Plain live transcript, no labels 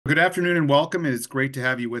Good afternoon and welcome. It's great to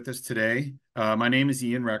have you with us today. My name is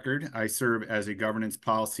Ian Record. I serve as a governance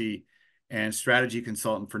policy and strategy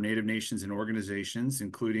consultant for Native nations and organizations,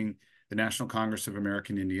 including the National Congress of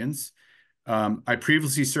American Indians. I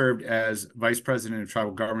previously served as Vice President of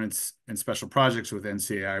Tribal Governance and Special Projects with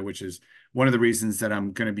NCAI, which is one of the reasons that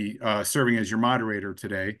I'm going to be serving as your moderator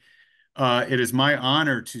today. It is my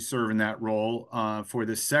honor to serve in that role for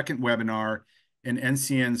the second webinar in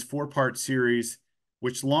NCN's four-part series,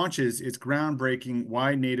 which launches its groundbreaking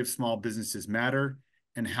Why Native Small Businesses Matter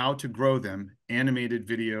and How to Grow Them animated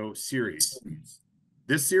video series.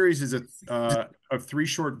 This series is of 3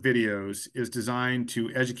 short videos, is designed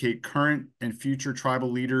to educate current and future tribal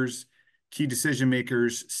leaders, key decision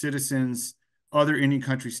makers, citizens, other Indian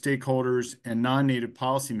country stakeholders, and non-Native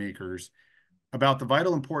policymakers about the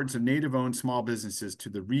vital importance of Native-owned small businesses to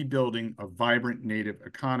the rebuilding of vibrant Native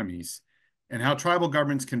economies, and how tribal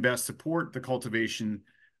governments can best support the cultivation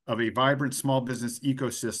of a vibrant small business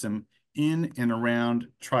ecosystem in and around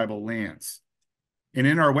tribal lands. And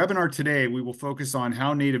in our webinar today, we will focus on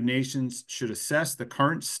how Native nations should assess the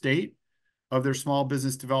current state of their small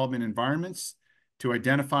business development environments to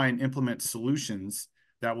identify and implement solutions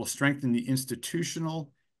that will strengthen the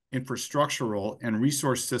institutional, infrastructural, and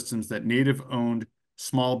resource systems that Native-owned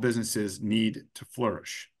small businesses need to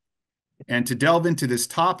flourish. And to delve into this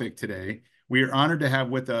topic today, we are honored to have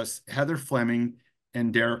with us Heather Fleming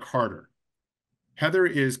and Derek Harder. Heather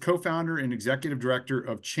is co-founder and executive director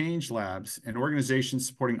of Change Labs, an organization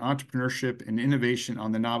supporting entrepreneurship and innovation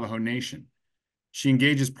on the Navajo Nation. She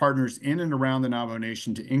engages partners in and around the Navajo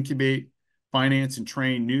Nation to incubate, finance, and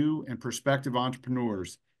train new and prospective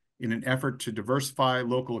entrepreneurs in an effort to diversify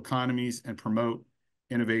local economies and promote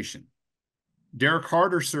innovation. Derek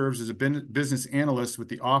Harder serves as a business analyst with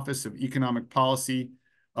the Office of Economic Policy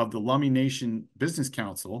of the Lummi Nation Business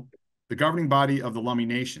Council, the governing body of the Lummi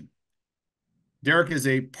Nation. Derek is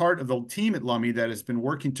a part of the team at Lummi that has been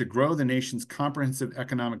working to grow the nation's comprehensive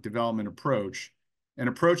economic development approach, an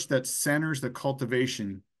approach that centers the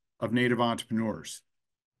cultivation of Native entrepreneurs.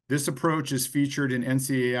 This approach is featured in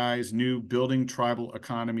NCAI's new Building Tribal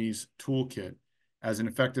Economies toolkit as an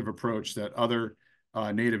effective approach that other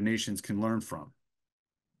Native nations can learn from.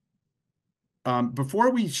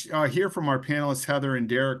 Before we hear from our panelists, Heather and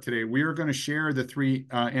Derek, today, we are going to share the 3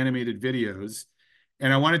 animated videos.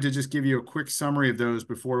 And I wanted to just give you a quick summary of those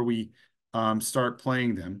before we start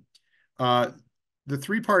playing them. The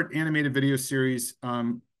 3-part animated video series,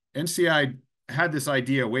 NCI had this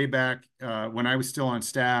idea way back when I was still on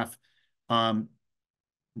staff,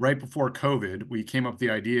 right before COVID. We came up with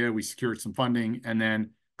the idea, we secured some funding, and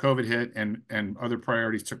then COVID hit and other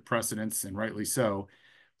priorities took precedence, and rightly so.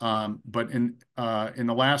 But in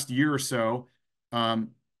the last year or so,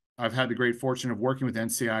 I've had the great fortune of working with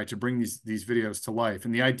NCI to bring these videos to life.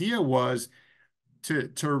 And the idea was to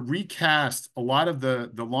recast a lot of the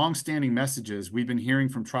longstanding messages we've been hearing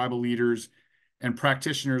from tribal leaders and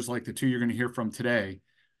practitioners like the 2 you're going to hear from today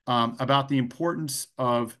about the importance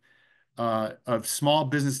of small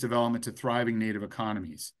business development to thriving Native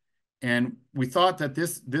economies. And we thought that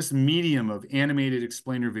this medium of animated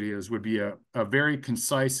explainer videos would be a very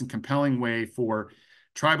concise and compelling way for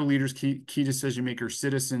tribal leaders, key decision makers,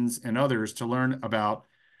 citizens, and others to learn about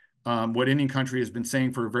what Indian country has been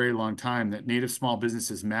saying for a very long time, that Native small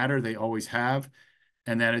businesses matter, they always have,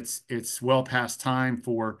 and that it's well past time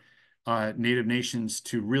for Native nations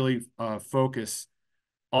to really focus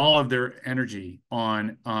all of their energy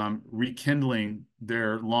on rekindling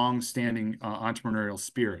their long-standing entrepreneurial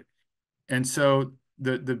spirit. And so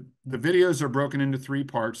the videos are broken into 3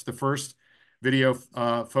 parts. The first video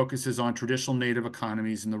focuses on traditional Native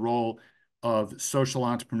economies and the role of social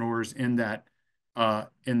entrepreneurs in that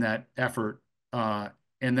effort. And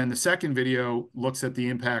then the second video looks at the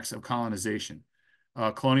impacts of colonization,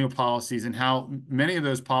 colonial policies, and how many of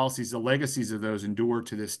those policies, the legacies of those, endure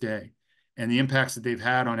to this day, and the impacts that they've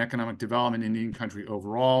had on economic development in Indian country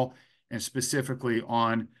overall, and specifically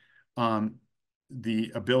on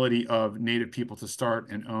the ability of Native people to start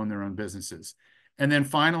and own their own businesses. And then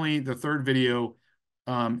finally, the third video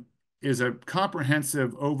is a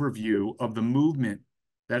comprehensive overview of the movement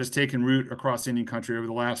that has taken root across Indian country over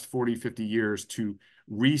the last 40, 50 years to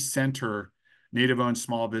recenter Native-owned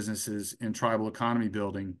small businesses in tribal economy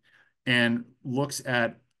building, and looks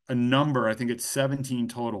at a number, I think it's 17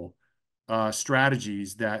 total,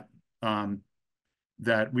 strategies that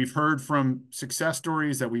we've heard from, success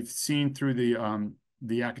stories that we've seen through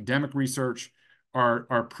the academic research,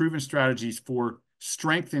 are proven strategies for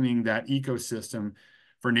strengthening that ecosystem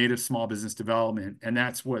for Native small business development. And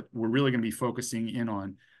that's what we're really going to be focusing in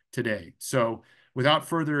on today. So without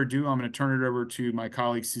further ado, I'm going to turn it over to my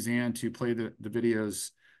colleague Suzanne to play the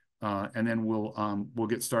videos, and then we'll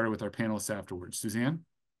get started with our panelists afterwards. Suzanne?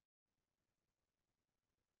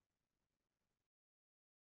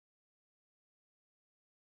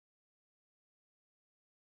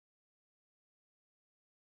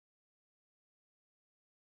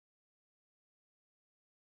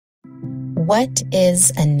 What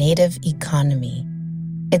is a native economy?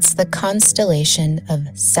 It's the constellation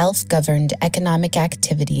of self-governed economic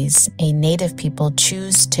activities a native people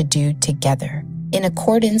choose to do together, in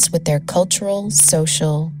accordance with their cultural,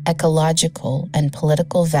 social, ecological, and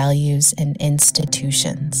political values and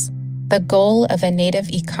institutions. The goal of a native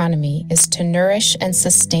economy is to nourish and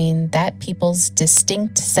sustain that people's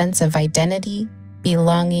distinct sense of identity,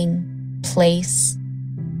 belonging, place,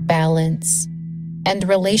 balance, and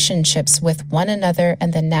relationships with one another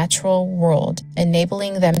and the natural world,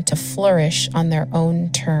 enabling them to flourish on their own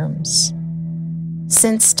terms.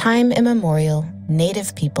 Since time immemorial,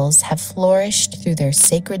 native peoples have flourished through their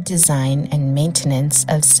sacred design and maintenance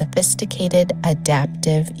of sophisticated,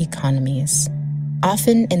 adaptive economies,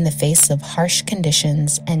 often in the face of harsh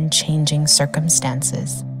conditions and changing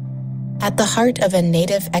circumstances. At the heart of a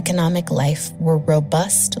native economic life were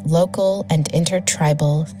robust, local, and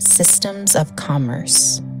intertribal systems of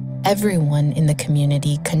commerce. Everyone in the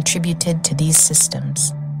community contributed to these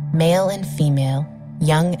systems, male and female,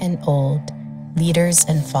 young and old, leaders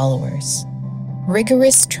and followers.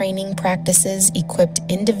 Rigorous training practices equipped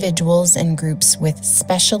individuals and groups with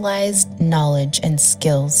specialized knowledge and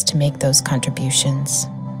skills to make those contributions.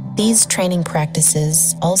 These training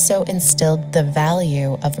practices also instilled the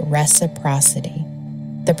value of reciprocity,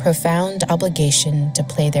 the profound obligation to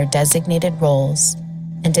play their designated roles,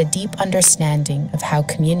 and a deep understanding of how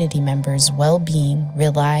community members' well-being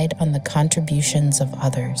relied on the contributions of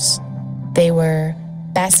others. They were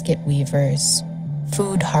basket weavers,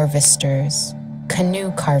 food harvesters,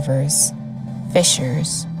 canoe carvers,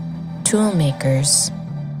 fishers, tool makers,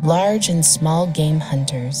 large and small game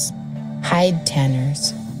hunters, hide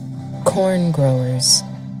tanners, corn growers,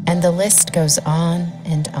 and the list goes on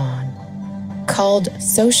and on. Called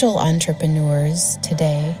social entrepreneurs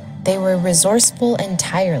today, they were resourceful and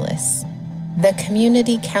tireless. The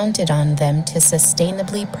community counted on them to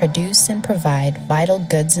sustainably produce and provide vital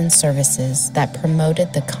goods and services that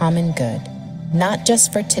promoted the common good, not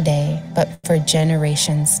just for today, but for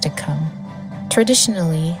generations to come.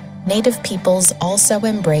 Traditionally, Native peoples also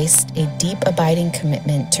embraced a deep abiding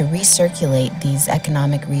commitment to recirculate these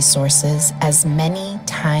economic resources as many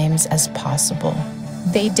times as possible.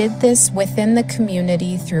 They did this within the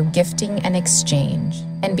community through gifting and exchange,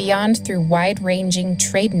 and beyond through wide-ranging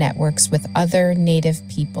trade networks with other Native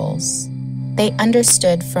peoples. They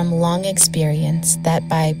understood from long experience that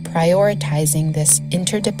by prioritizing this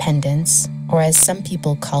interdependence, or as some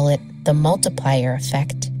people call it, the multiplier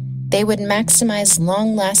effect, they would maximize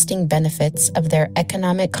long-lasting benefits of their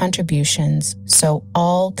economic contributions so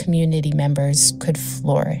all community members could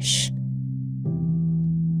flourish.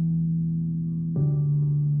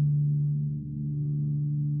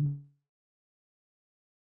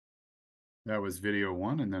 That was video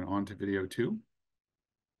 1, and then on to video 2.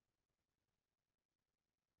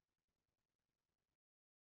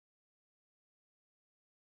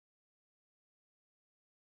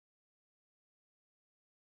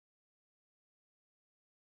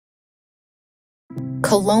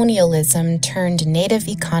 Colonialism turned Native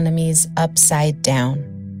economies upside down.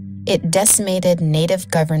 It decimated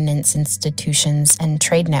Native governance institutions and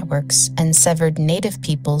trade networks and severed Native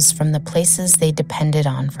peoples from the places they depended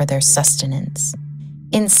on for their sustenance.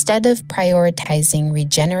 Instead of prioritizing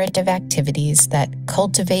regenerative activities that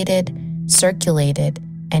cultivated, circulated,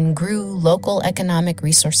 and grew local economic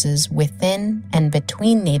resources within and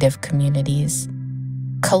between Native communities,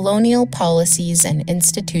 colonial policies and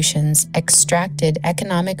institutions extracted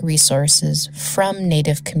economic resources from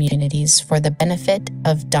Native communities for the benefit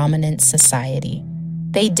of dominant society.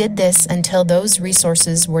 They did this until those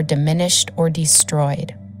resources were diminished or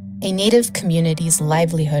destroyed. A Native community's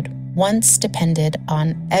livelihood once depended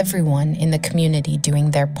on everyone in the community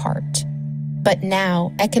doing their part. But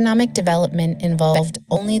now, economic development involved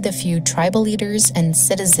only the few tribal leaders and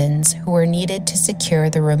citizens who were needed to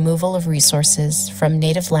secure the removal of resources from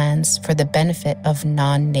Native lands for the benefit of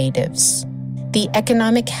non-Natives. The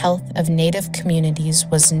economic health of Native communities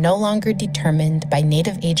was no longer determined by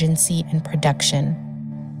Native agency and production,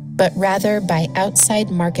 but rather by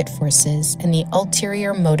outside market forces and the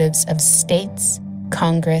ulterior motives of states,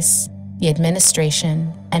 Congress, the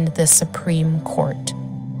administration, and the Supreme Court.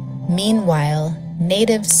 Meanwhile,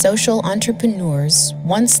 Native social entrepreneurs,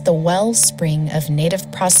 once the wellspring of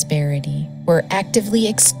Native prosperity, were actively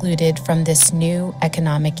excluded from this new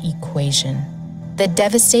economic equation. The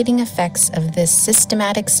devastating effects of this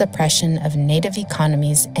systematic suppression of Native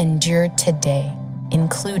economies endure today,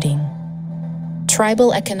 including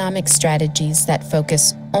tribal economic strategies that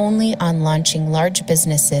focus only on launching large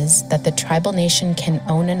businesses that the tribal nation can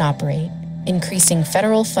own and operate, increasing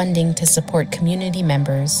federal funding to support community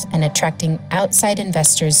members and attracting outside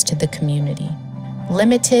investors to the community,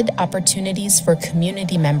 limited opportunities for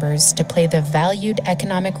community members to play the valued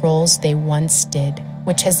economic roles they once did,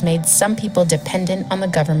 which has made some people dependent on the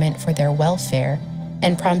government for their welfare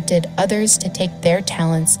and prompted others to take their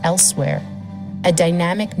talents elsewhere, a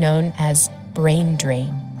dynamic known as brain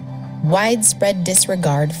drain. Widespread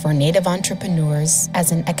disregard for Native entrepreneurs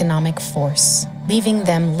as an economic force, leaving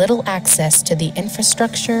them little access to the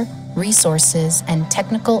infrastructure, resources, and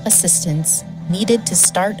technical assistance needed to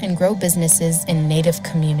start and grow businesses in Native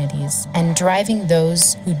communities, and driving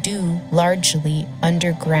those who do largely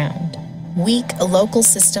underground. Weak local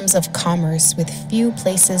systems of commerce with few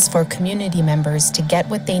places for community members to get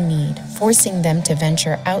what they need, forcing them to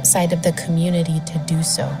venture outside of the community to do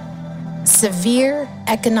so. Severe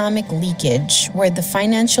economic leakage, where the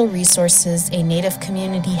financial resources a Native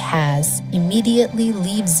community has immediately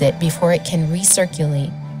leaves it before it can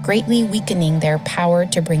recirculate, greatly weakening their power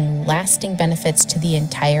to bring lasting benefits to the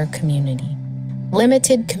entire community.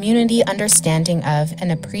 Limited community understanding of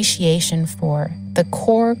and appreciation for the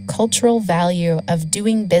core cultural value of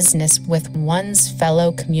doing business with one's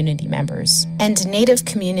fellow community members, and Native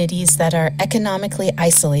communities that are economically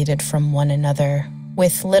isolated from one another,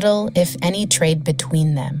 with little, if any, trade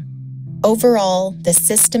between them. Overall, the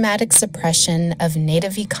systematic suppression of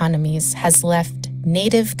Native economies has left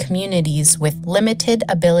Native communities with limited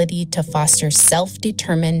ability to foster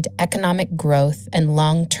self-determined economic growth and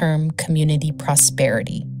long-term community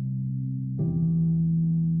prosperity.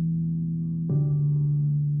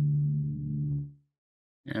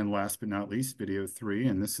 And last but not least, video 3,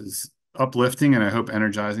 and this is uplifting and I hope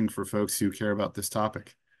energizing for folks who care about this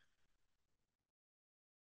topic.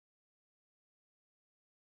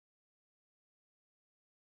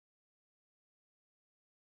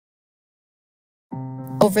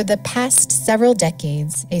 Over the past several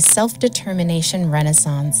decades, a self-determination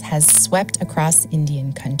renaissance has swept across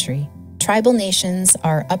Indian country. Tribal nations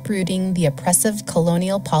are uprooting the oppressive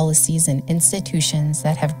colonial policies and institutions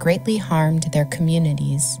that have greatly harmed their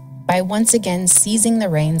communities by once again seizing the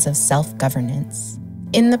reins of self-governance.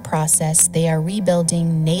 In the process, they are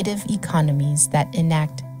rebuilding Native economies that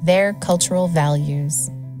enact their cultural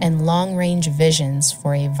values and long-range visions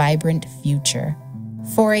for a vibrant future.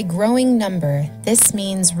 For a growing number, this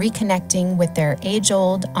means reconnecting with their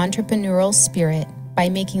age-old entrepreneurial spirit by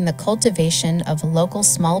making the cultivation of local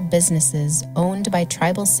small businesses owned by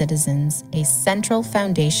tribal citizens a central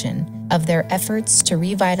foundation of their efforts to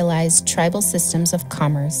revitalize tribal systems of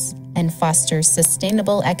commerce and foster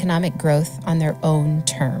sustainable economic growth on their own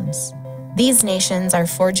terms. These nations are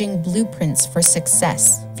forging blueprints for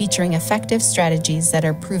success, featuring effective strategies that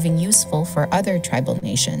are proving useful for other tribal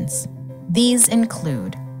nations. These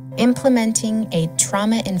include implementing a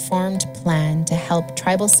trauma-informed plan to help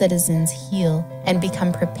tribal citizens heal and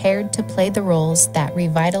become prepared to play the roles that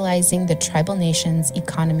revitalizing the tribal nation's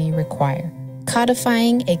economy require,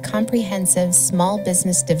 codifying a comprehensive small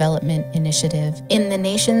business development initiative in the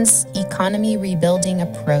nation's economy rebuilding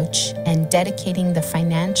approach, and dedicating the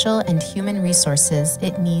financial and human resources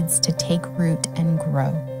it needs to take root and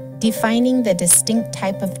grow. Defining the distinct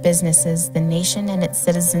type of businesses the nation and its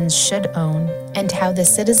citizens should own, and how the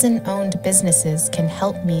citizen-owned businesses can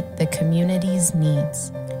help meet the community's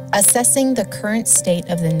needs. Assessing the current state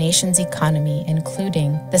of the nation's economy,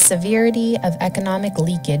 including the severity of economic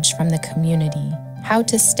leakage from the community, how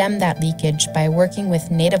to stem that leakage by working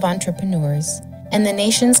with Native entrepreneurs, and the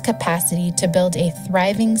nation's capacity to build a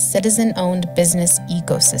thriving citizen-owned business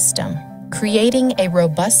ecosystem. Creating a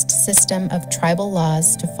robust system of tribal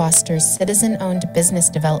laws to foster citizen-owned business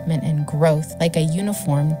development and growth like a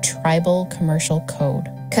uniform tribal commercial code.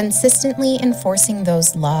 Consistently enforcing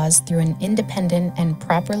those laws through an independent and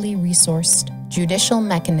properly resourced judicial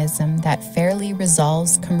mechanism that fairly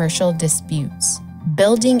resolves commercial disputes.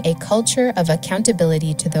 Building a culture of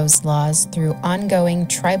accountability to those laws through ongoing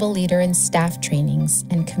tribal leader and staff trainings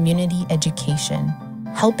and community education.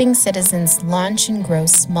 Helping citizens launch and grow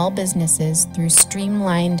small businesses through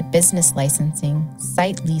streamlined business licensing,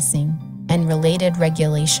 site leasing, and related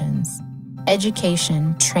regulations,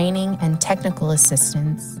 education, training, and technical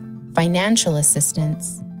assistance, financial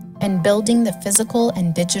assistance, and building the physical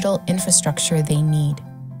and digital infrastructure they need.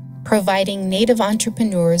 providing Native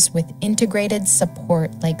entrepreneurs with integrated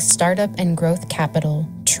support like startup and growth capital,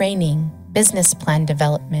 training, business plan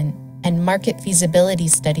development, and market feasibility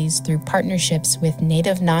studies through partnerships with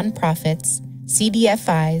Native nonprofits,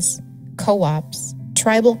 CDFIs, co-ops,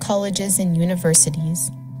 tribal colleges and universities,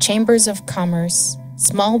 chambers of commerce,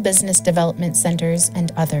 small business development centers,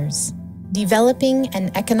 and others. Developing an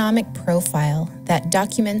economic profile that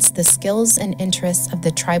documents the skills and interests of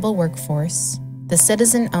the tribal workforce, the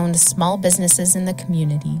citizen-owned small businesses in the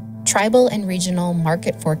community, tribal and regional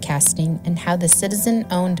market forecasting, and how the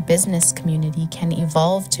citizen-owned business community can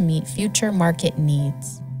evolve to meet future market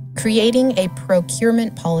needs. Creating a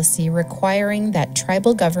procurement policy requiring that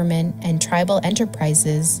tribal government and tribal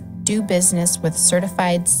enterprises do business with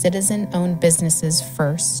certified citizen-owned businesses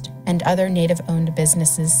first and other Native-owned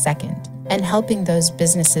businesses second, and helping those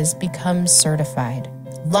businesses become certified.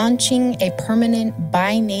 Launching a permanent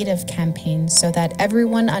Buy Native campaign so that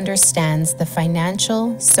everyone understands the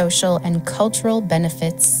financial, social, and cultural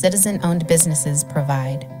benefits citizen-owned businesses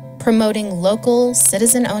provide. Promoting local,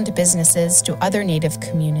 citizen-owned businesses to other Native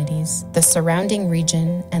communities, the surrounding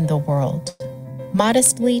region, and the world.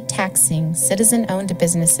 Modestly taxing citizen-owned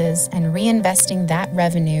businesses and reinvesting that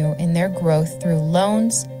revenue in their growth through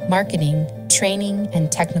loans, marketing, training,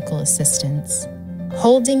 and technical assistance.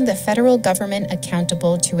 Holding the federal government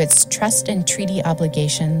accountable to its trust and treaty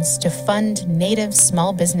obligations to fund Native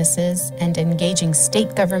small businesses and engaging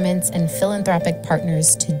state governments and philanthropic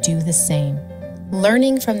partners to do the same.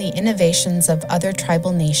 Learning from the innovations of other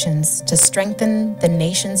tribal nations to strengthen the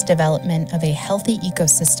nation's development of a healthy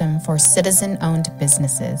ecosystem for citizen-owned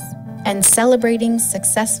businesses, and celebrating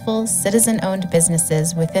successful citizen-owned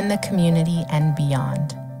businesses within the community and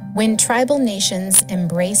beyond. When tribal nations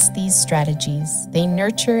embrace these strategies, they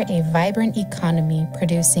nurture a vibrant economy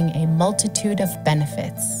producing a multitude of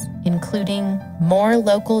benefits, including more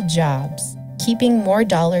local jobs, keeping more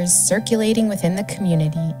dollars circulating within the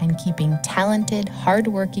community, and keeping talented,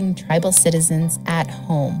 hardworking tribal citizens at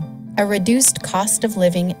home, a reduced cost of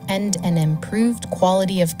living, and an improved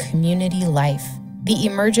quality of community life, the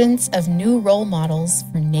emergence of new role models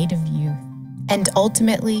for Native youth, and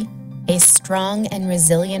ultimately, a strong and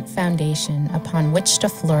resilient foundation upon which to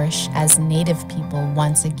flourish as Native people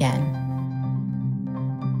once again.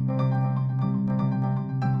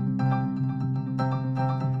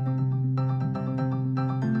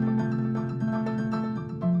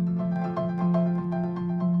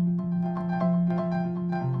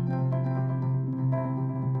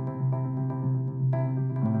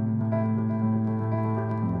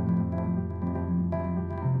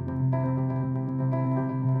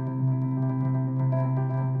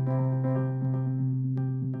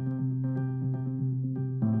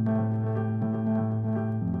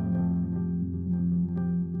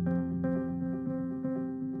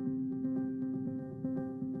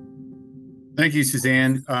 Thank you,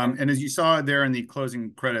 Suzanne. And as you saw there in the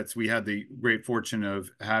closing credits, we had the great fortune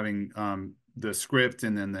of having the script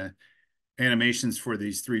and then the animations for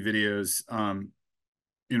these three videos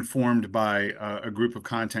informed by a group of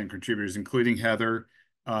content contributors, including Heather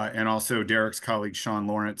and also Derek's colleague, Sean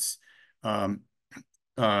Lawrence, and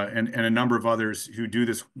a number of others who do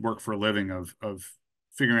this work for a living of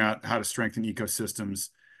figuring out how to strengthen ecosystems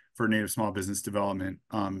for Native small business development.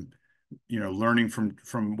 Learning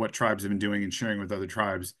from what tribes have been doing and sharing with other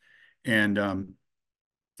tribes. And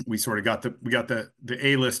we sort of got the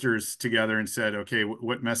A-listers together and said, okay,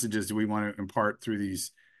 what messages do we want to impart through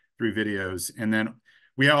these three videos? And then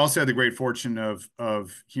we also had the great fortune of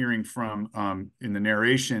hearing from in the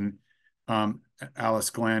narration, Alice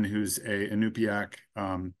Glenn, who's a Inupiaq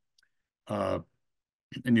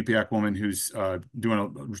woman who's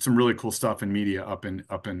doing some really cool stuff in media up in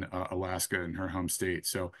Alaska, in her home state.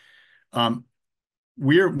 So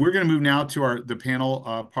we're going to move now to the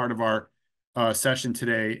panel part of our session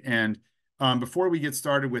today. And before we get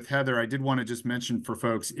started with Heather, I did want to just mention for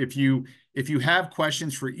folks, if you have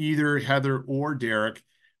questions for either Heather or Derek,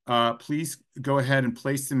 please go ahead and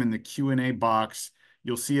place them in the Q&A box.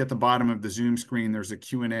 You'll see at the bottom of the Zoom screen, there's a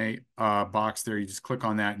Q&A box there. You just click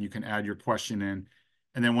on that and you can add your question in.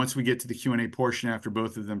 And then once we get to the Q&A portion after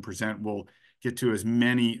both of them present, we'll get to as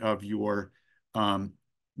many of your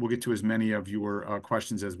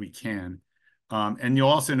questions as we can. And you'll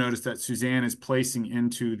also notice that Suzanne is placing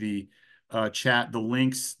into the chat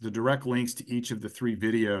the direct links to each of the three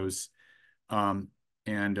videos.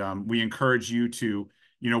 We encourage you to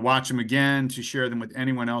watch them again, to share them with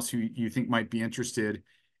anyone else who you think might be interested.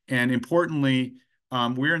 And importantly,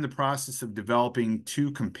 we're in the process of developing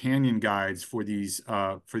two companion guides for these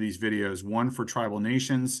videos, one for tribal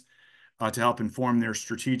nations to help inform their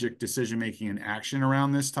strategic decision-making and action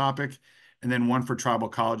around this topic, and then one for tribal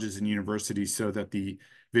colleges and universities so that the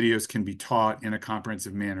videos can be taught in a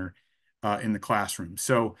comprehensive manner in the classroom.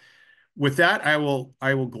 So with that, I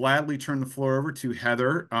will gladly turn the floor over to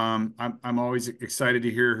Heather. I'm always excited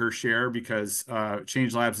to hear her share because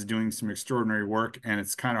Change Labs is doing some extraordinary work, and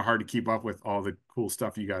it's kind of hard to keep up with all the cool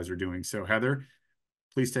stuff you guys are doing. So Heather,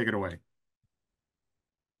 please take it away.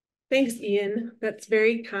 Thanks, Ian. That's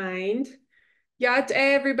very kind. Yat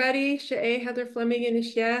everybody, She'e Heather Fleming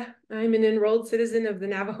Inishya. I'm an enrolled citizen of the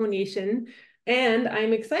Navajo Nation, and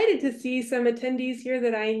I'm excited to see some attendees here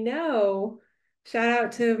that I know. Shout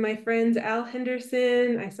out to my friends Al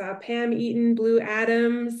Henderson. I saw Pam Eaton, Blue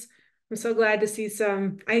Adams. I'm so glad to see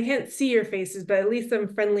some, I can't see your faces, but at least some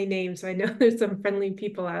friendly names. So I know there's some friendly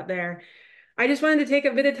people out there. I just wanted to take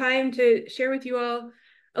a bit of time to share with you all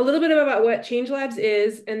a little bit about what Change Labs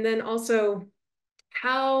is, and then also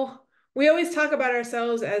how we always talk about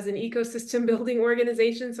ourselves as an ecosystem building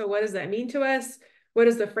organization. So what does that mean to us? What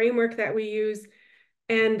is the framework that we use?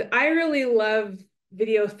 And I really love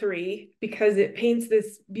video 3 because it paints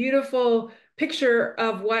this beautiful picture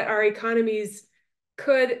of what our economies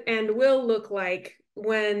could and will look like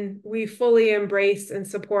when we fully embrace and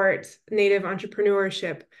support Native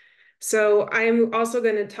entrepreneurship. So I'm also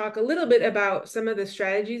going to talk a little bit about some of the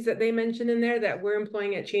strategies that they mentioned in there that we're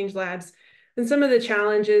employing at Change Labs and some of the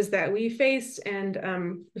challenges that we faced and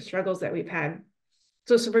the struggles that we've had.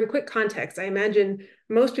 So for quick context, I imagine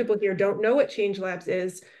most people here don't know what Change Labs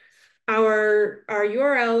is. Our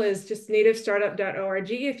URL is just nativestartup.org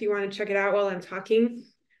if you want to check it out while I'm talking.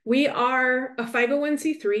 We are a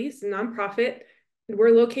 501c3, it's a nonprofit. We're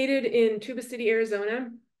located in Tuba City, Arizona.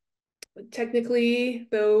 Technically,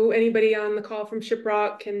 though anybody on the call from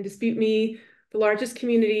Shiprock can dispute me, the largest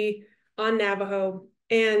community on Navajo.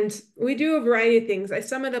 And we do a variety of things. I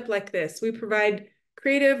sum it up like this. We provide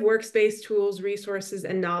creative workspace tools, resources,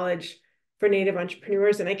 and knowledge for Native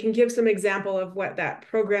entrepreneurs. And I can give some example of what that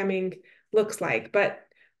programming looks like. But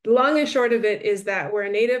the long and short of it is that we're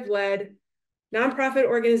a Native-led nonprofit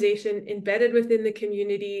organization embedded within the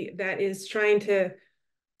community that is trying to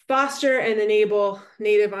foster and enable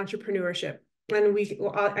Native entrepreneurship. And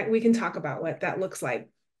we can talk about what that looks like.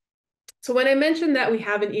 So when I mentioned that we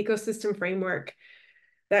have an ecosystem framework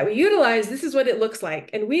that we utilize, this is what it looks like.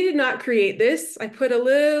 And we did not create this. I put a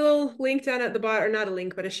little link down at the bottom, or not a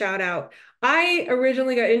link, but a shout out. I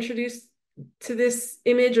originally got introduced to this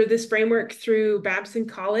image or this framework through Babson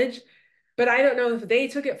College, but I don't know if they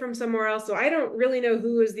took it from somewhere else. So I don't really know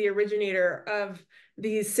who is the originator of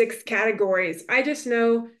these 6 categories. I just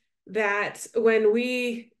know that when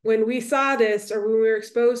we saw this or when we were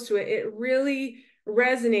exposed to it, it really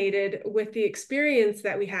resonated with the experience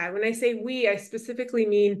that we had. When I say we, I specifically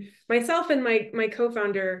mean myself and my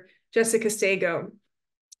co-founder, Jessica Stego.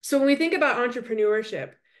 So when we think about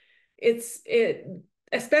entrepreneurship, it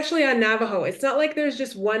especially on Navajo, it's not like there's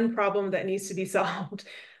just one problem that needs to be solved.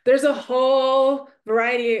 There's a whole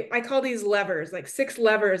variety. I call these levers, like 6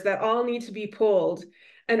 levers that all need to be pulled.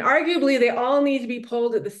 And arguably, they all need to be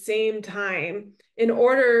pulled at the same time in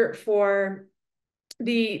order for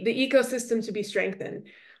the ecosystem to be strengthened.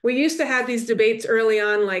 We used to have these debates early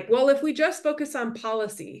on, like, well, if we just focus on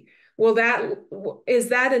policy, well, is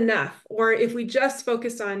that enough? Or if we just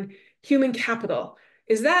focus on human capital,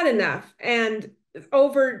 is that enough? And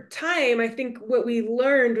over time, I think what we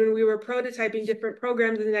learned when we were prototyping different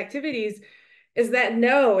programs and activities is that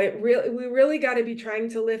no, we really got to be trying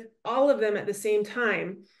to lift all of them at the same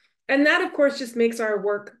time. And that, of course, just makes our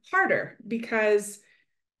work harder because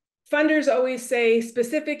funders always say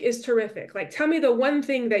specific is terrific. Like, tell me the one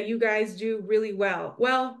thing that you guys do really well.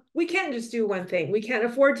 Well, we can't just do one thing. We can't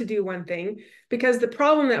afford to do one thing because the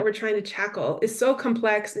problem that we're trying to tackle is so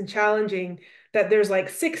complex and challenging that there's like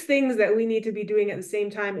 6 things that we need to be doing at the same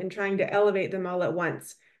time and trying to elevate them all at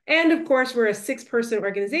once. And of course, we're a 6-person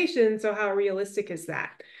organization. So how realistic is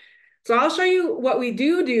that? So I'll show you what we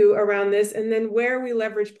do around this and then where we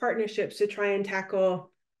leverage partnerships to try and tackle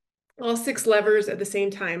all 6 levers at the same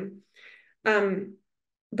time.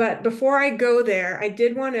 But before I go there, I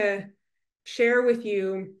did want to share with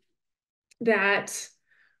you that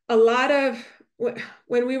a lot of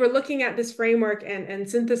when we were looking at this framework and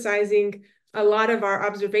synthesizing a lot of our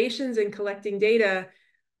observations and collecting data,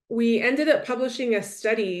 we ended up publishing a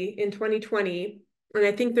study in 2020. And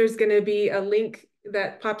I think there's going to be a link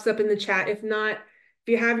that pops up in the chat. If not,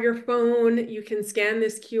 if you have your phone, you can scan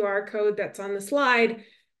this QR code that's on the slide.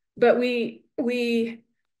 But we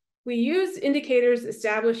use indicators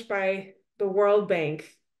established by the World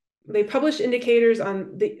Bank. They publish indicators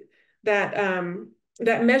on that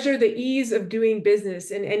that measure the ease of doing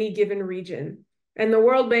business in any given region. And the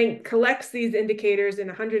World Bank collects these indicators in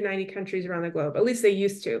 190 countries around the globe. At least they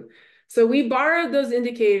used to. So we borrowed those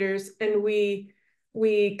indicators and we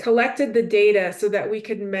collected the data so that we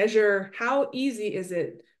could measure how easy is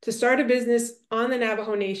it to start a business on the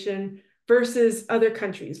Navajo Nation versus other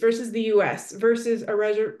countries, versus the US, versus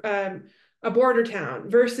a border town,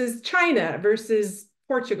 versus China, versus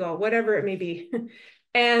Portugal, whatever it may be.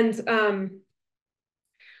 And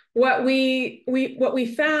what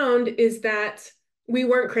we found is that we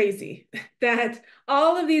weren't crazy, that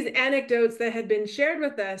all of these anecdotes that had been shared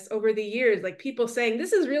with us over the years, like people saying,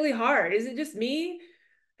 this is really hard. Is it just me?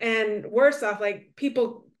 And worse off, like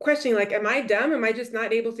people questioning, like, am I dumb? Am I just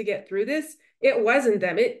not able to get through this? It wasn't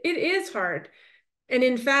them. It is hard. And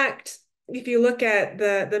in fact, if you look at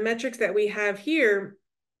the metrics that we have here,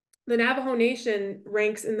 the Navajo Nation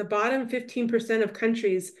ranks in the bottom 15% of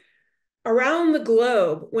countries around the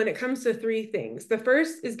globe when it comes to three things. The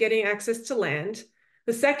first is getting access to land.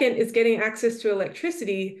 The second is getting access to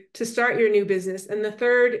electricity to start your new business. And the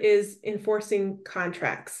third is enforcing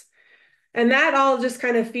contracts. And that all just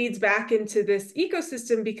kind of feeds back into this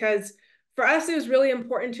ecosystem because for us, it was really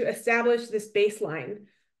important to establish this baseline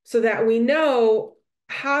so that we know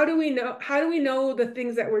how do we know the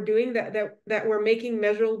things that we're doing that we're making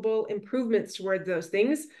measurable improvements towards those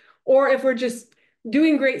things, or if we're just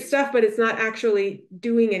doing great stuff, but it's not actually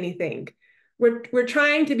doing anything. We're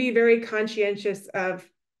trying to be very conscientious of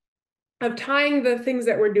tying the things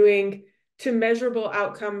that we're doing to measurable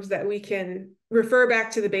outcomes that we can refer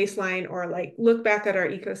back to the baseline or like look back at our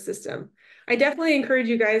ecosystem. I definitely encourage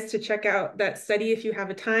you guys to check out that study if you have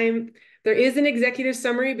a time. There is an executive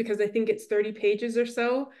summary because I think it's 30 pages or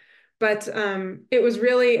so, but it was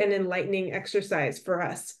really an enlightening exercise for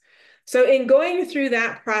us. So in going through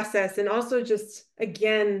that process and also just,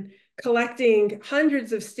 again, collecting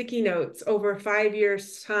hundreds of sticky notes over 5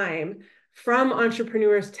 years' time from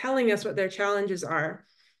entrepreneurs telling us what their challenges are,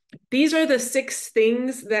 these are the 6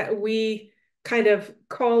 things that we kind of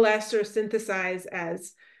coalesce or synthesize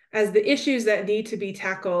as the issues that need to be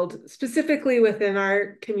tackled specifically within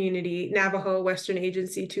our community, Navajo, Western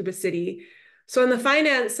Agency, Tuba City. So on the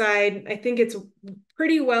finance side, I think it's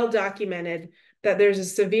pretty well documented that there's a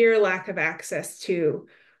severe lack of access to,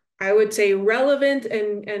 I would say, relevant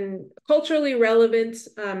and culturally relevant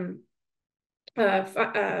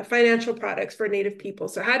financial products for Native people.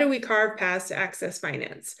 So how do we carve paths to access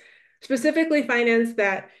finance? Specifically finance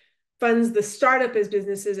that funds the startup as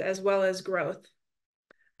businesses as well as growth.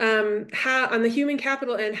 How, on the human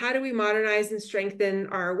capital end, how do we modernize and strengthen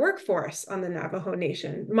our workforce on the Navajo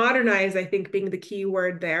Nation? Modernize, I think, being the key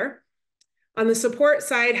word there. On the support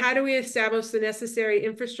side, how do we establish the necessary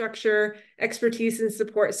infrastructure, expertise, and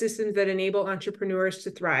support systems that enable entrepreneurs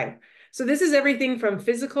to thrive? So this is everything from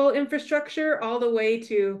physical infrastructure all the way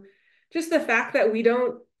to just the fact that we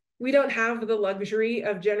don't have the luxury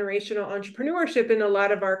of generational entrepreneurship in a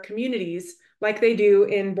lot of our communities like they do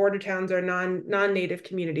in border towns or non-native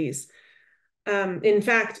communities. In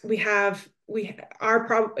fact, it's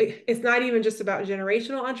not even just about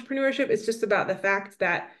generational entrepreneurship. It's just about the fact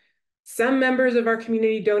that some members of our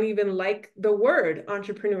community don't even like the word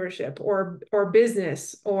entrepreneurship or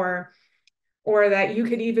business or that you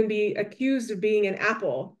could even be accused of being an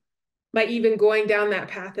apple by even going down that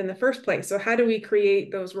path in the first place. So how do we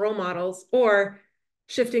create those role models? Or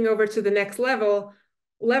shifting over to the next lever,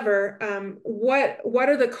 what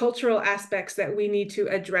are the cultural aspects that we need to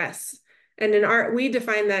address? And in art, we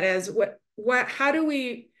define that as how do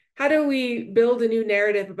we build a new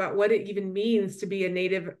narrative about what it even means to be a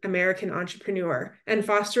Native American entrepreneur and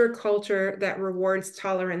foster a culture that rewards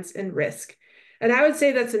tolerance and risk? And I would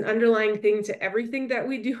say that's an underlying thing to everything that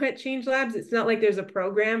we do at Change Labs. It's not like there's a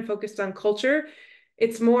program focused on culture.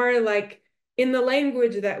 It's more like in the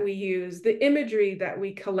language that we use, the imagery that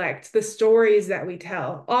we collect, the stories that we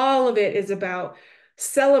tell, all of it is about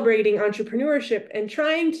celebrating entrepreneurship and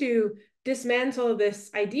trying to dismantle this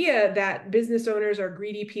idea that business owners are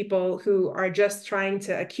greedy people who are just trying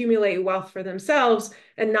to accumulate wealth for themselves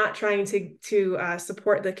and not trying to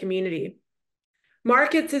support the community.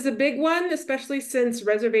 Markets is a big one, especially since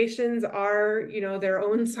reservations are, their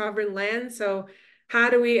own sovereign land. So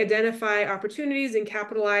how do we identify opportunities and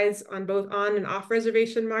capitalize on both on and off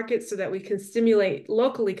reservation markets so that we can stimulate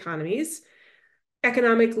local economies?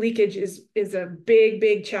 Economic leakage is a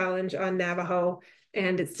big challenge on Navajo,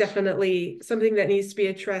 and it's definitely something that needs to be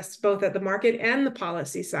addressed both at the market and the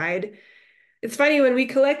policy side. It's funny, when we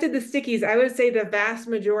collected the stickies, I would say the vast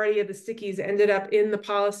majority of the stickies ended up in the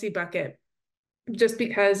policy bucket just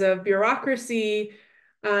because of bureaucracy,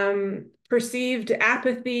 perceived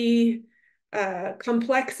apathy,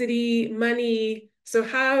 complexity, money. So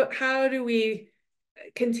how do we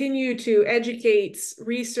continue to educate,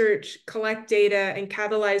 research, collect data, and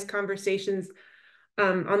catalyze conversations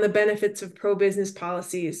on the benefits of pro-business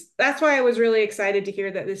policies? That's why I was really excited to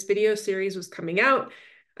hear that this video series was coming out.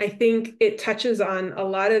 I think it touches on a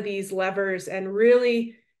lot of these levers and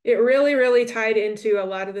it really tied into a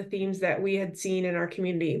lot of the themes that we had seen in our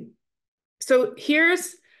community. So I'm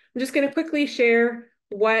just going to quickly share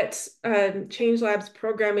what Change Labs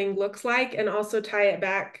programming looks like and also tie it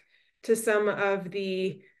back to some of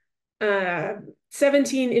the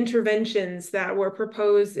 17 interventions that were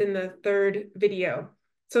proposed in the third video.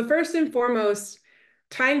 So first and foremost,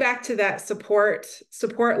 tying back to that support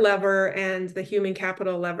lever and the human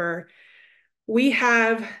capital lever, we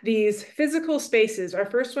have these physical spaces. Our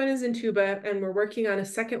first one is in Tuba, and we're working on a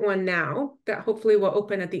second one now that hopefully will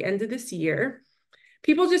open at the end of this year.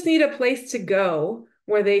 People just need a place to go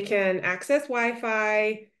where they can access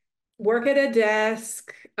Wi-Fi, work at a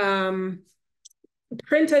desk,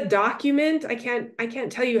 print a document. I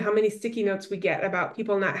can't tell you how many sticky notes we get about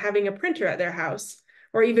people not having a printer at their house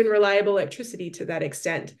or even reliable electricity to that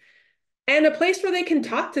extent. And a place where they can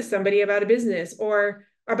talk to somebody about a business or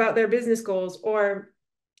about their business goals, or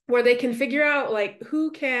where they can figure out like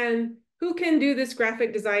who can do this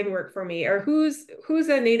graphic design work for me, or who's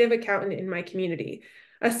a native accountant in my community.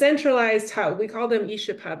 A centralized hub, we call them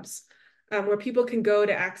eShip hubs, where people can go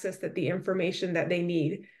to access the information that they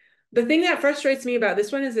need. The thing that frustrates me about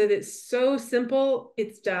this one is that it's so simple,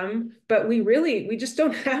 it's dumb, but we just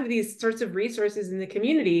don't have these sorts of resources in the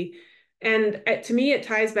community. And to me, it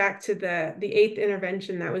ties back to the eighth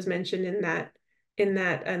intervention that was mentioned in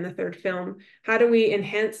the third film. How do we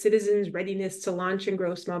enhance citizens' readiness to launch and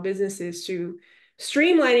grow small businesses through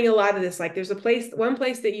streamlining a lot of this? Like there's one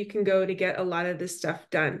place that you can go to get a lot of this stuff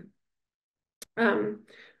done.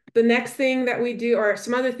 The next thing that we do, or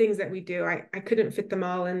some other things that we do, I couldn't fit them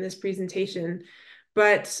all in this presentation,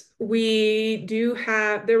 but we do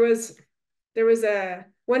have,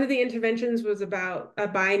 one of the interventions was about a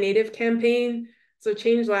Buy Native campaign. So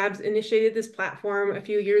Change Labs initiated this platform a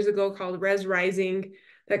few years ago called Res Rising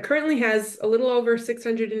that currently has a little over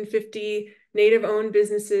 650 Native-owned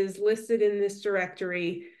businesses listed in this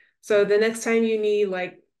directory. So the next time you need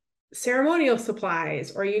like ceremonial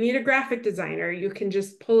supplies or you need a graphic designer, you can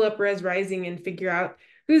just pull up Res Rising and figure out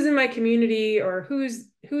who's in my community or who's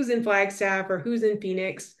in Flagstaff or who's in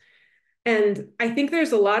Phoenix. And I think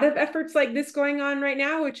there's a lot of efforts like this going on right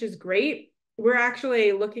now, which is great. We're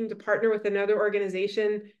actually looking to partner with another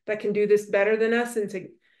organization that can do this better than us and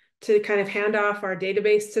to kind of hand off our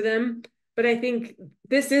database to them. But I think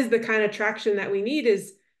this is the kind of traction that we need,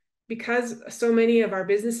 is because so many of our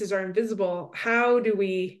businesses are invisible, how do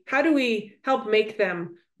we help make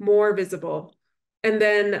them more visible? And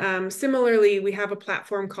then similarly, we have a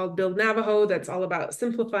platform called Build Navajo that's all about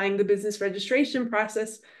simplifying the business registration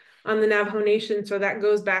process on the Navajo Nation. So that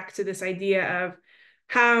goes back to this idea of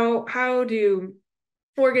how do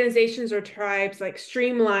organizations or tribes like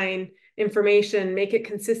streamline information, make it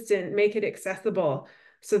consistent, make it accessible,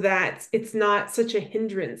 so that it's not such a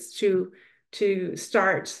hindrance to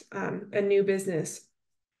start a new business.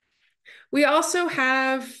 We also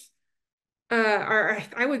have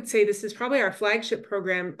I would say this is probably our flagship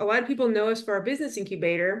program. A lot of people know us for our business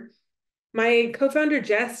incubator. My co-founder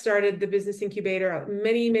Jess started the business incubator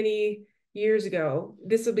many years ago.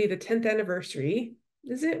 This will be the 10th anniversary.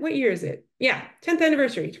 Is it? What year is it? Yeah, 10th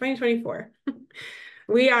anniversary, 2024.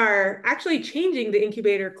 We are actually changing the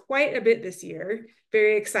incubator quite a bit this year.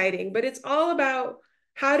 Very exciting, but it's all about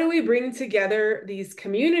how do we bring together these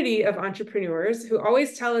community of entrepreneurs who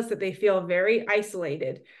always tell us that they feel very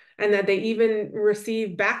isolated and that they even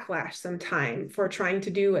receive backlash sometime for trying to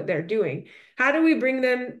do what they're doing. How do we bring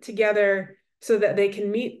them together so that they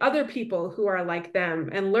can meet other people who are like them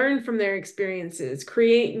and learn from their experiences,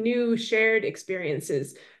 create new shared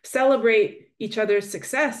experiences, celebrate each other's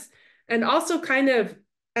success, and also kind of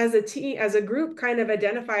as a team, as a group, kind of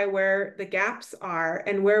identify where the gaps are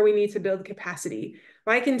and where we need to build capacity.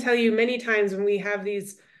 Well, I can tell you many times when we have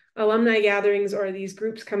these alumni gatherings or these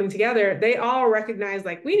groups coming together, they all recognize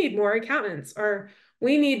like we need more accountants, or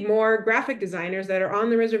we need more graphic designers that are on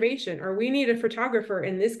the reservation, or we need a photographer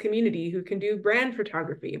in this community who can do brand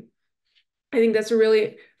photography. I think that's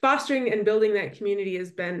fostering and building that community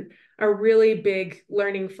has been a really big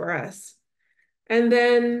learning for us. And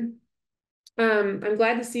then I'm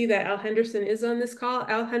glad to see that Al Henderson is on this call.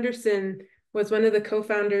 Al Henderson was one of the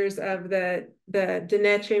co-founders of the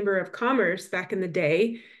Diné Chamber of Commerce back in the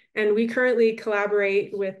day. And we currently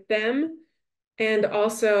collaborate with them and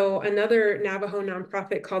also another Navajo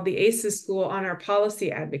nonprofit called the ACES School on our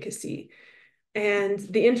policy advocacy. And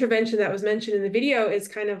the intervention that was mentioned in the video is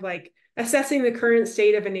kind of like assessing the current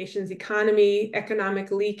state of a nation's economy,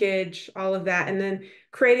 economic leakage, all of that, and then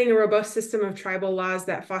creating a robust system of tribal laws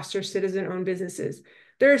that foster citizen-owned businesses.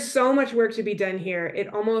 There's so much work to be done here.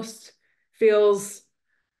 It almost feels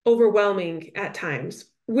overwhelming at times,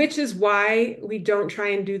 which is why we don't try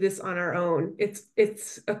and do this on our own.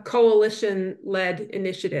 It's a coalition-led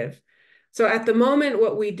initiative. So at the moment,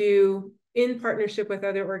 what we do in partnership with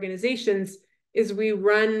other organizations is we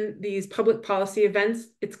run these public policy events.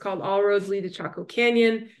 It's called All Roads Lead to Chaco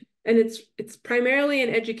Canyon. And it's primarily an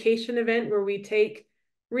education event where we take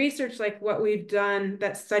research like what we've done,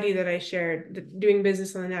 that study that I shared, doing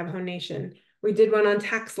business on the Navajo Nation. We did one on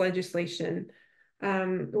tax legislation.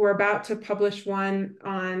 We're about to publish one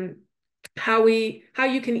on how you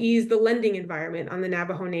can ease the lending environment on the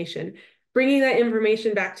Navajo Nation, bringing that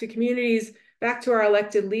information back to communities, back to our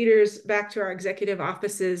elected leaders, back to our executive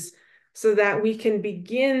offices, so that we can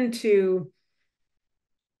begin to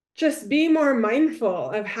just be more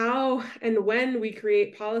mindful of how and when we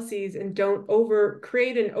create policies and don't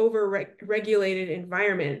create an over-regulated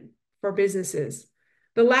environment for businesses.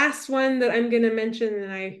 The last one that I'm going to mention,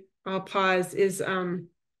 and I'll pause, is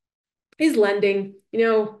lending. You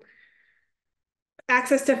know,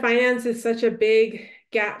 access to finance is such a big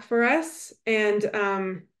gap for us,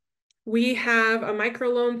 and we have a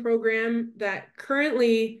microloan program that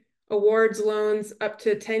currently awards loans up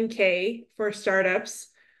to 10K for startups,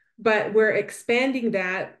 but we're expanding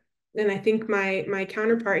that. And I think my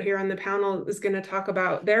counterpart here on the panel is going to talk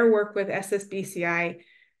about their work with SSBCI.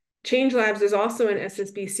 Change Labs is also an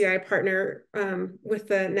SSBCI partner with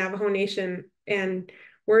the Navajo Nation, and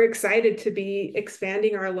we're excited to be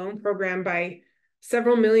expanding our loan program by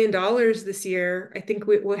several $1 million this year. I think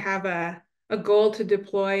we will have a goal to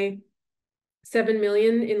deploy 7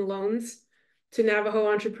 million in loans to Navajo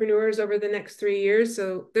entrepreneurs over the next 3 years.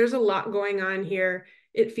 So there's a lot going on here.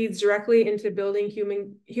 It feeds directly into building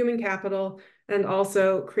human capital and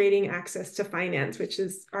also creating access to finance, which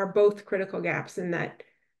are both critical gaps in that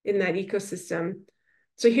ecosystem.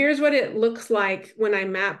 So here's what it looks like when I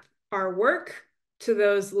map our work to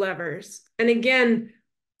those levers. And again,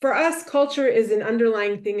 for us, culture is an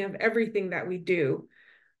underlying thing of everything that we do.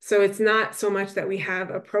 So it's not so much that we have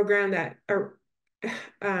a program that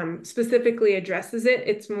specifically addresses it.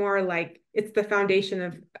 It's more like it's the foundation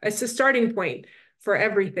of, it's a starting point for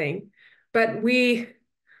everything. But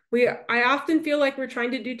I often feel like we're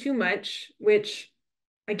trying to do too much, which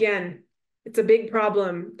again, it's a big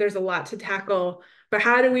problem. There's a lot to tackle, but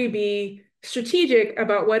how do we be strategic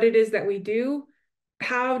about what it is that we do?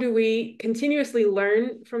 How do we continuously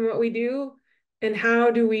learn from what we do? And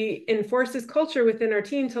how do we enforce this culture within our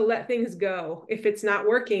team to let things go if it's not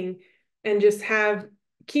working, and just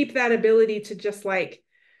keep that ability to just like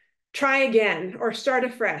try again or start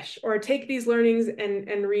afresh or take these learnings and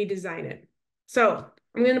redesign it. So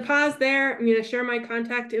I'm going to pause there. I'm going to share my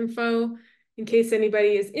contact info in case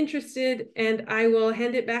anybody is interested, and I will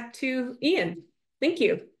hand it back to Ian. Thank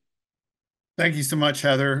you. Thank you so much,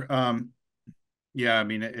 Heather. Yeah, I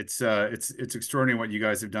mean, it's extraordinary what you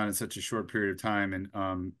guys have done in such a short period of time,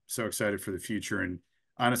 and so excited for the future. And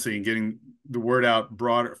honestly, in getting the word out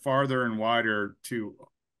broader, farther and wider to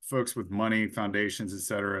folks with money, foundations, et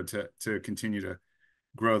cetera, to continue to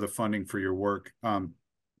grow the funding for your work.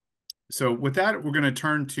 So with that, we're going to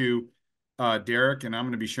turn to Derek, and I'm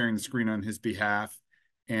going to be sharing the screen on his behalf.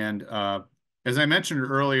 And as I mentioned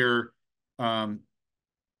earlier, Derek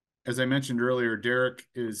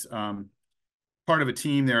is part of a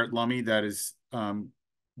team there at Lummi that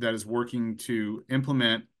is working to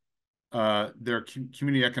implement their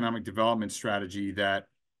community economic development strategy that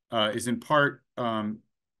is in part,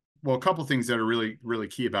 well, a couple of things that are really, really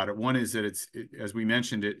key about it. One is that as we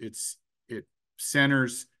mentioned, it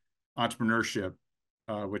centers entrepreneurship,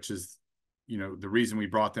 which is, the reason we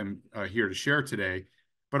brought them here to share today.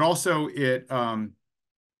 But also it flows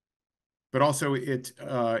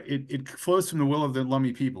from the will of the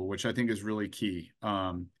Lummi people, which I think is really key.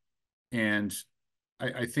 And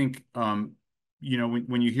I think, when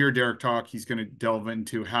you hear Derek talk, he's going to delve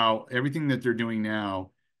into how everything that they're doing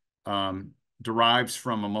now derives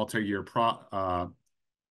from a multi-year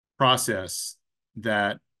process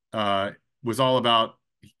that was all about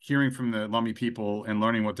hearing from the Lummi people and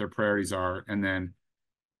learning what their priorities are, and then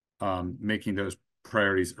making those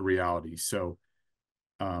priorities a reality. So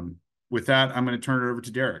with that, I'm going to turn it over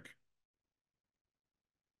to Derek.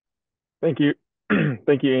 Thank you.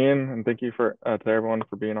 Thank you, Ian, and thank you to everyone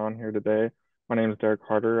for being on here today. My name is Derek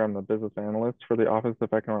Carter. I'm the business analyst for the Office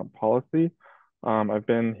of Economic Policy. I've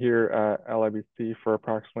been here at LIBC for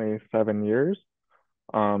approximately 7 years.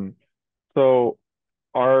 So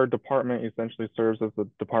our department essentially serves as the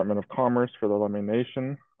Department of Commerce for the Lummi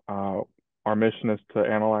Nation. Our mission is to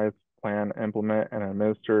analyze, plan, implement, and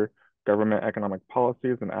administer government economic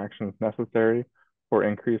policies and actions necessary for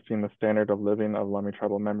increasing the standard of living of Lummi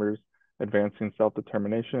tribal members, advancing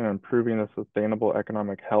self-determination, and improving the sustainable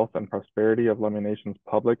economic health and prosperity of Lummi Nation's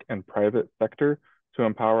public and private sector to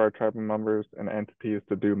empower our tribal members and entities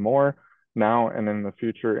to do more now and in the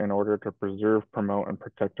future in order to preserve, promote, and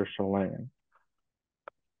protect our Chelan.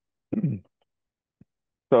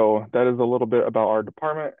 So that is a little bit about our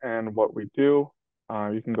department and what we do.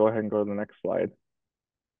 You can go ahead and go to the next slide.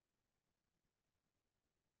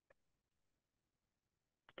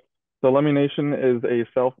 The Lummi Nation is a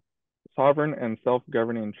sovereign and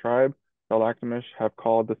self-governing tribe. The Lakhtamish have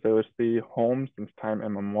called the Salish Sea home since time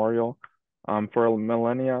immemorial. For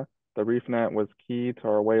millennia, the reef net was key to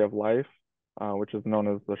our way of life, which is known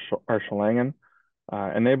as our Chelangan,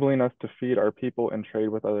 enabling us to feed our people and trade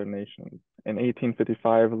with other nations. In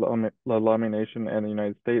 1855, the Lummi Nation and the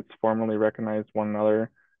United States formally recognized one another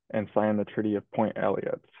and signed the Treaty of Point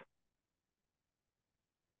Elliott.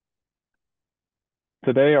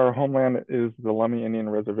 Today, our homeland is the Lummi Indian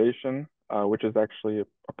Reservation, which is actually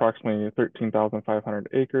approximately 13,500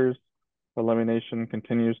 acres. The Lummi Nation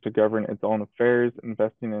continues to govern its own affairs,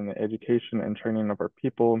 investing in the education and training of our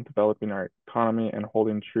people, developing our economy, and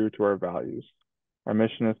holding true to our values. Our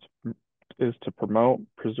mission is to promote,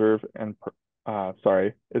 preserve, and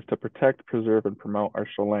is to protect, preserve, and promote our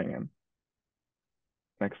Chelangan.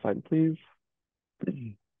 Next slide, please.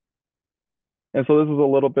 And so this is a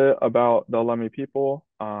little bit about the Lummi people.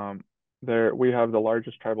 We have the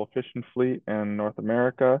largest tribal fishing fleet in North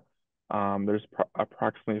America. There's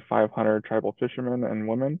approximately 500 tribal fishermen and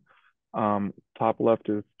women. Top left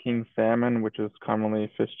is king salmon, which is commonly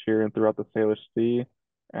fished here and throughout the Salish Sea.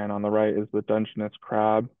 And on the right is the Dungeness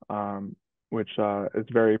crab, which is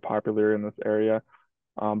very popular in this area.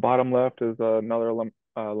 Bottom left is another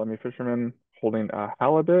Lummi fisherman holding a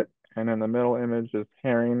halibut. And in the middle image is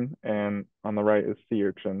herring, and on the right is sea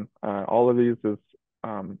urchin. All of these is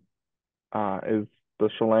the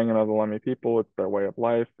Chelangan of the Lummi people. It's their way of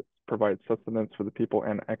life. It provides sustenance for the people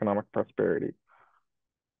and economic prosperity.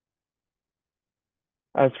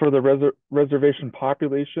 As for the reservation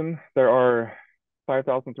population, there are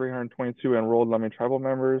 5,322 enrolled Lummi tribal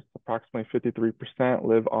members. Approximately 53%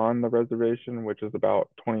 live on the reservation, which is about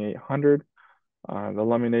 2,800. The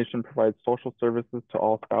Lummi Nation provides social services to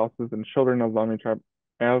all spouses and children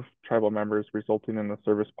of tribal members, resulting in a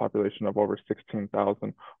service population of over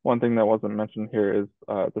 16,000. One thing that wasn't mentioned here is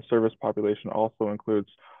the service population also includes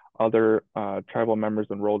other tribal members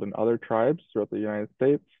enrolled in other tribes throughout the United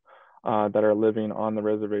States that are living on the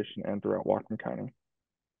reservation and throughout Whatcom County.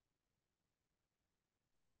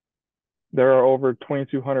 There are over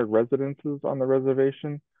 2,200 residences on the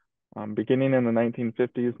reservation. Beginning in the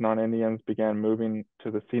 1950s, non-Indians began moving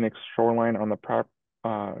to the scenic shoreline on the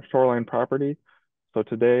shoreline property. So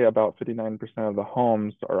today, about 59% of the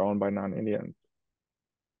homes are owned by non-Indians.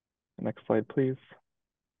 Next slide, please.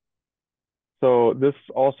 So this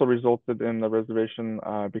also resulted in the reservation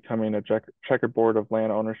becoming a checkerboard of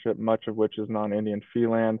land ownership, much of which is non-Indian fee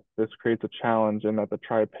land. This creates a challenge in that the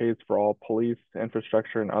tribe pays for all police,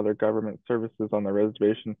 infrastructure, and other government services on the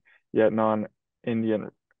reservation, yet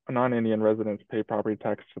non-Indian residents pay property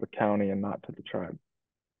tax to the county and not to the tribe.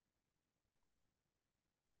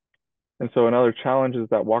 And so another challenge is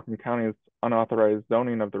that Whatcom County's unauthorized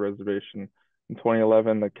zoning of the reservation. In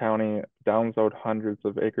 2011, the county downzoned hundreds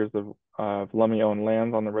of acres of Lummi-owned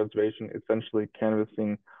lands on the reservation, essentially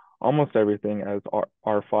canvassing almost everything as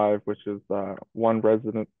R5, which is one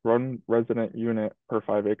resident unit per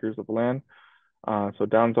 5 acres of land. So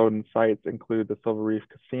downzoned sites include the Silver Reef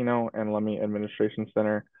Casino and Lummi Administration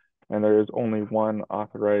Center, and there is only one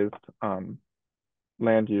authorized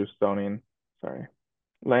land use zoning,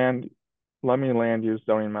 Lummi land use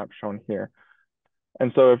zoning map shown here.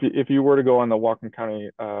 And so if you were to go on the Whatcom County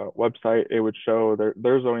website, it would show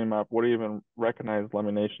their zoning map would even recognize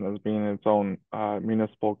Lummi Nation as being its own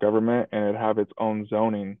municipal government, and it'd have its own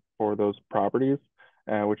zoning for those properties,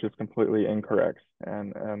 which is completely incorrect.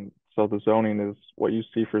 And so the zoning is what you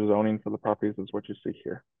see for zoning for the properties is what you see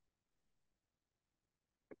here.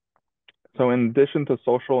 So in addition to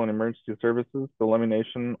social and emergency services, the Lummi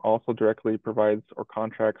Nation also directly provides or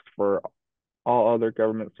contracts for all other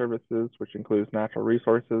government services, which includes natural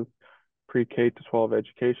resources, pre-K to 12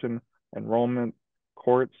 education, enrollment,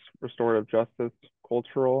 courts, restorative justice,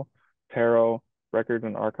 cultural, tarot, record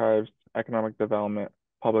and archives, economic development,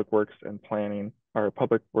 public works planning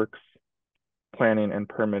and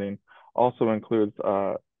permitting. Also includes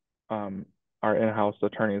our in-house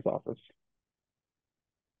attorney's office.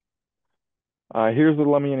 Here's the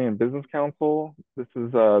Lummi Indian Business Council.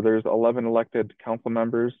 There's 11 elected council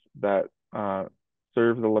members that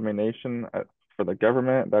serve the Lummi Nation for the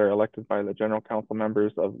government that are elected by the general council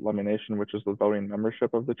members of Lummi Nation, which is the voting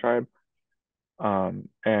membership of the tribe.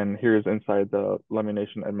 And here's inside the Lummi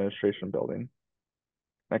Nation Administration Building.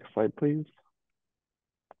 Next slide, please.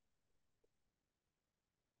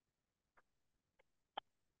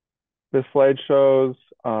 This slide shows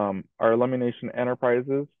our Lummi Nation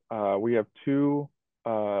enterprises. We have two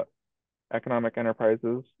economic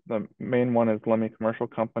enterprises. The main one is Lummi Commercial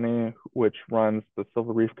Company, which runs the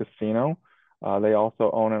Silver Reef Casino. They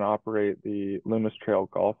also own and operate the Loomis Trail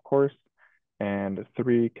Golf Course and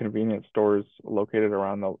 3 convenience stores located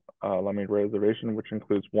around the Lummi Reservation, which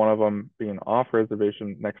includes one of them being off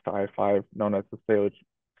reservation next to I-5, known as the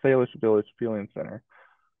Salish Village Fueling Center.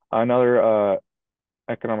 Another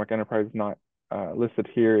economic enterprise not listed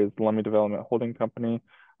here is Lummi Development Holding Company,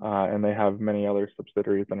 and they have many other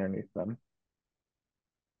subsidiaries underneath them.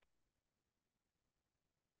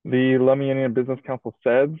 The Lummi Indian Business Council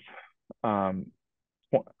SEDS,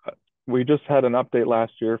 we just had an update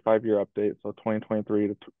last year, 5-year update, so 2023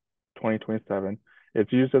 to 2027.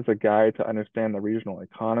 It's used as a guide to understand the regional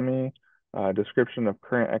economy, description of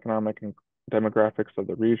current economic and demographics of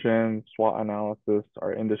the region, SWOT analysis,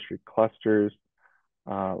 our industry clusters,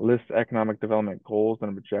 lists economic development goals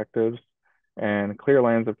and objectives, and clear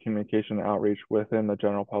lines of communication and outreach within the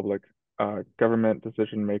general public, government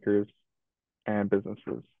decision makers, and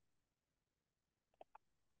businesses.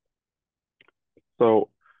 So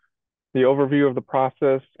the overview of the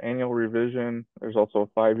process, annual revision, there's also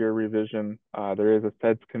a 5-year revision. There is a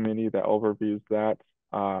SEDS committee that overviews that.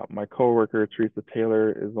 My coworker, Teresa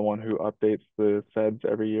Taylor, is the one who updates the SEDS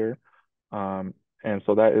every year. And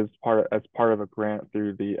so that is as part of a grant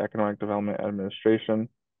through the Economic Development Administration,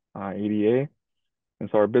 EDA. And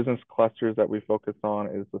so our business clusters that we focus on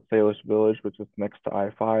is the Salish Village, which is next to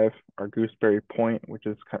I-5, our Gooseberry Point, which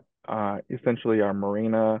is essentially our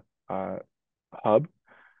marina hub,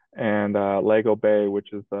 and Lego Bay,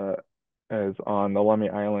 which is on the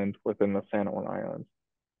Lummi Island within the San Juan Islands.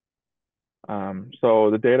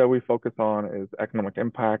 So the data we focus on is economic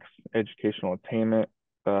impacts, educational attainment,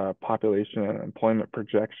 population and employment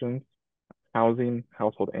projections, housing,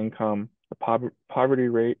 household income, the poverty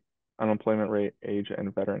rate, unemployment rate, age,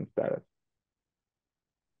 and veteran status.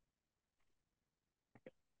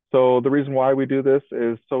 So the reason why we do this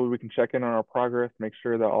is so we can check in on our progress, make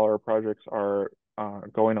sure that all our projects are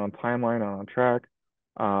going on timeline and on track.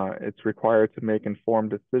 It's required to make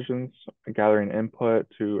informed decisions, gathering input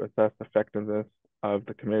to assess effectiveness of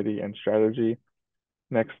the committee and strategy.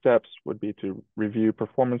 Next steps would be to review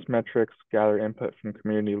performance metrics, gather input from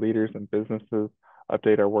community leaders and businesses,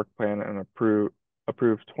 update our work plan, and approve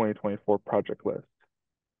 2024 project list.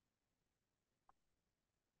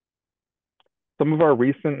 Some of our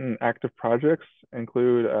recent and active projects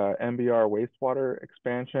include MBR wastewater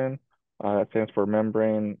expansion, that stands for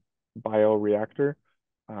membrane bioreactor.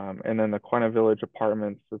 And then the Quina Village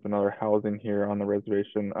Apartments is another housing here on the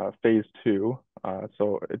reservation, phase 2,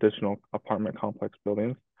 so additional apartment complex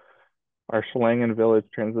buildings. Our Schlangen Village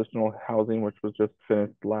transitional housing, which was just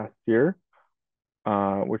finished last year,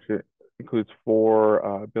 which includes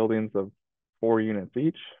 4 buildings of 4 units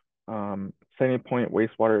each. Sandy Point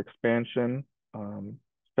wastewater expansion,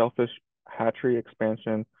 Shellfish Hatchery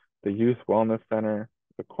expansion, the Youth Wellness Center,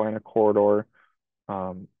 the Quina Corridor,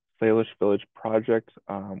 Salish Village project,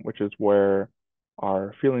 which is where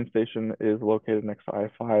our fueling station is located next to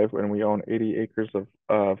I-5, and we own 80 acres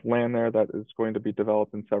of land there that is going to be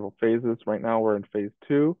developed in several phases. Right now we're in phase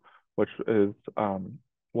 2, which is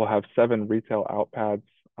we'll have 7 retail outpads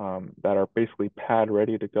that are basically pad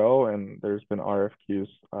ready to go, and there's been RFQs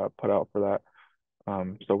put out for that.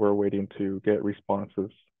 So we're waiting to get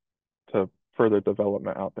responses to further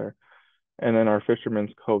development out there. And then our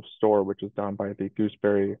Fisherman's Cove store, which is down by the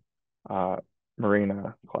Gooseberry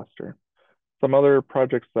Marina cluster. Some other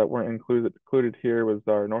projects that weren't included here was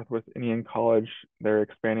our Northwest Indian College. They're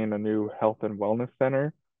expanding a new health and wellness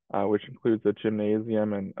center, which includes a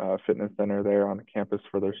gymnasium and fitness center there on the campus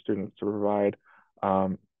for their students to provide,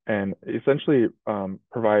 and essentially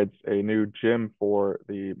provides a new gym for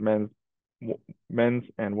the men's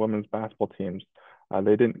and women's basketball teams.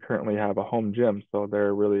 They didn't currently have a home gym, so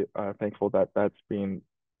they're really thankful that that's being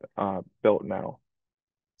built now.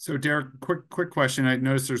 So Derek, quick question. I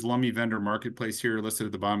noticed there's Lummi Vendor Marketplace here listed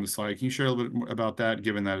at the bottom of the slide. Can you share a little bit more about that,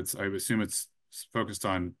 given that I assume it's focused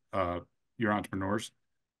on your entrepreneurs?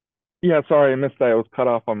 Yeah, sorry, I missed that. It was cut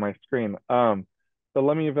off on my screen. The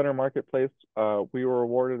Lummi Vendor Marketplace, we were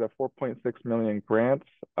awarded a $4.6 million grant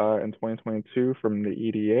in 2022 from the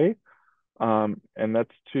EDA. and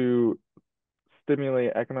that's to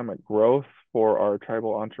stimulate economic growth for our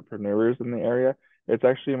tribal entrepreneurs in the area. It's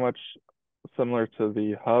actually much similar to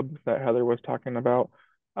the hub that Heather was talking about.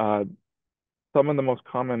 Uh, some of the most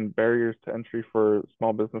common barriers to entry for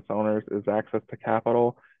small business owners is access to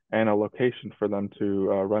capital and a location for them to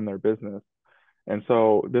run their business. And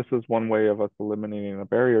so this is one way of us eliminating the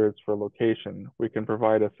barriers for location. We can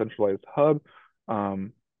provide a centralized hub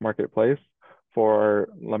marketplace for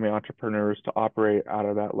Lummi entrepreneurs to operate out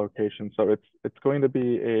of that location. So it's going to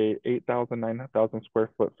be a 8,000, 9,000 square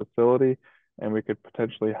foot facility, and we could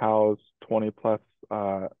potentially house 20 plus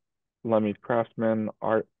Lummi craftsmen,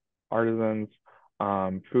 artisans,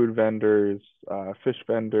 food vendors, fish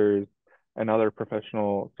vendors, and other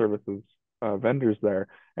professional services vendors there,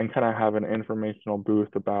 and kind of have an informational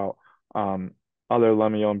booth about other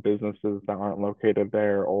Lummi-owned businesses that aren't located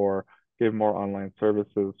there, or give more online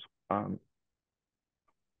services um,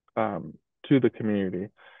 to the community.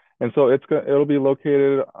 And so it'll be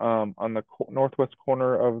located on the northwest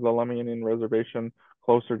corner of the Lummi Indian Reservation,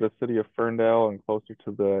 closer to the city of Ferndale and closer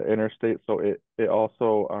to the interstate. So it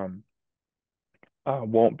also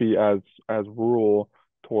won't be as rural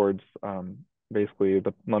towards basically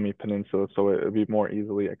the Lummi Peninsula, so it would be more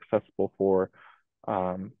easily accessible for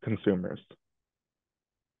consumers.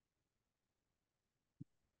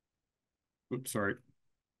 Oops, sorry.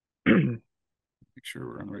 Make sure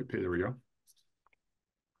we're on the right page. There we go.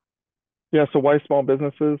 Yeah, so why small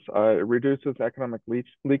businesses? It reduces economic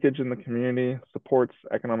leakage in the community, supports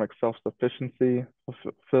economic self-sufficiency,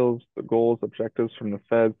 fulfills the goals, objectives from the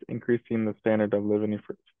feds, increasing the standard of living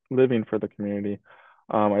for the community.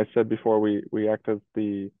 I said before, we act as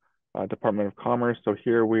the Department of Commerce, so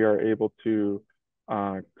here we are able to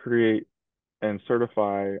create and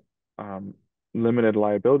certify limited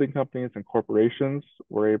liability companies and corporations.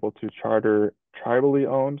 We're able to charter tribally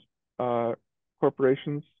owned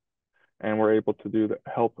corporations, and we're able to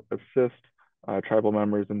help assist tribal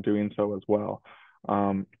members in doing so as well.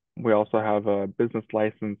 We also have a business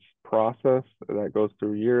license process that goes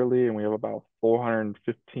through yearly, and we have about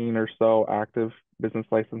 415 or so active business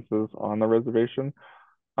licenses on the reservation.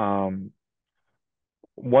 Another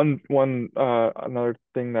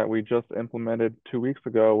thing that we just implemented 2 weeks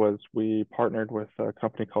ago was we partnered with a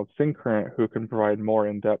company called Syncurrent, who can provide more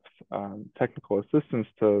in-depth technical assistance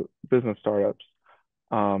to business startups.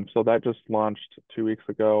 So that just launched 2 weeks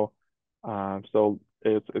ago. So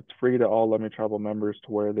it's free to all Lummi Tribal members,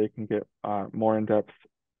 to where they can get more in-depth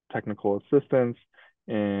technical assistance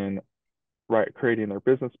in creating their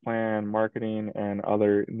business plan, marketing, and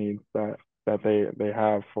other needs that they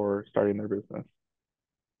have for starting their business.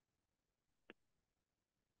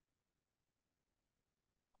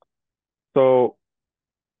 So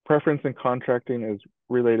preference in contracting is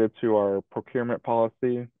related to our procurement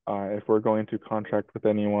policy. If we're going to contract with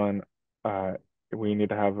anyone, we need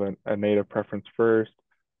to have a native preference first.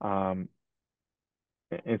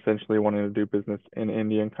 Essentially wanting to do business in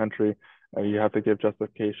Indian country, you have to give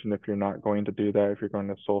justification if you're not going to do that, if you're going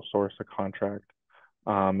to sole source a contract.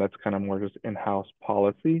 That's kind of more just in-house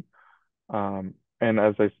policy. And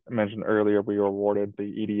as I mentioned earlier, we were awarded the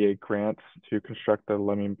EDA grant to construct the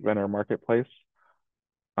Lummi vendor marketplace.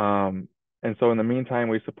 And so in the meantime,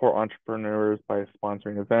 we support entrepreneurs by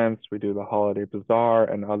sponsoring events. We do the holiday bazaar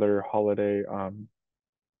and other holiday,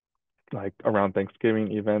 like around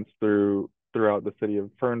Thanksgiving events throughout the city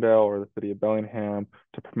of Ferndale or the city of Bellingham,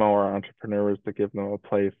 to promote our entrepreneurs, to give them a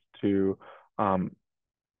place to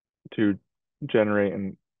generate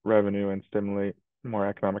and revenue and stimulate more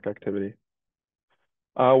economic activity.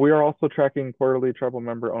 We are also tracking quarterly tribal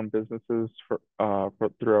member-owned businesses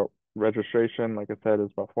throughout registration. Like I said,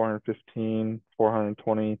 is about 415,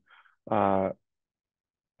 420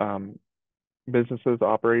 businesses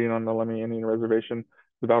operating on the Lummi Indian Reservation.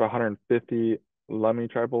 It's about 150 Lummi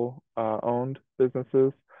tribal owned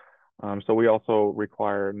businesses. So we also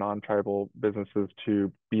require non-tribal businesses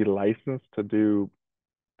to be licensed to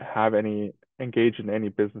engage in any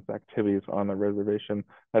business activities on the reservation.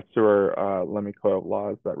 That's through our Lummi Code of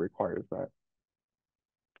Laws that requires that.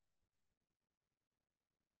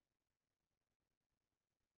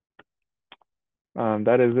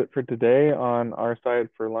 That is it for today on our side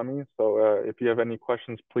for Lummi. So if you have any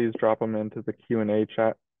questions, please drop them into the Q&A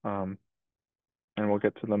chat, and we'll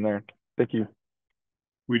get to them there. Thank you.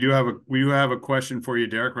 We do have a question for you,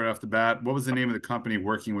 Derek, right off the bat. What was the name of the company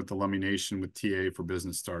working with the Lummi Nation with TA for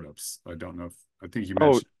business startups? I don't know I think you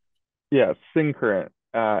mentioned. Yeah, Syncurrent,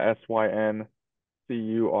 Syncurrent.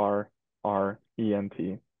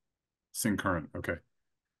 Syncurrent, okay.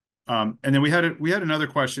 And then we had another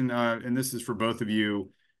question, and this is for both of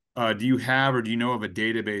you. do you have or do you know of a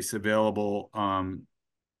database available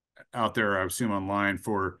out there, I assume online,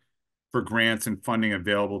 for grants and funding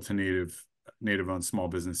available to native-owned small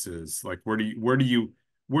businesses? Like where do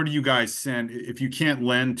you guys send if you can't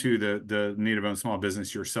lend to the native-owned small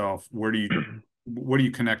business yourself? What do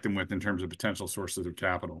you connect them with in terms of potential sources of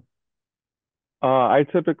capital? I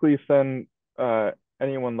typically send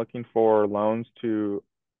anyone looking for loans to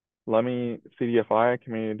Lummi CDFI,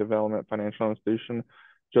 Community Development Financial Institution.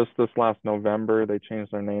 Just this last November, they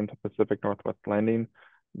changed their name to Pacific Northwest Lending.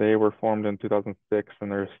 They were formed in 2006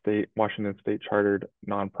 and they're a Washington state chartered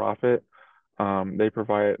nonprofit.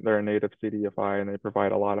 They're a native CDFI and they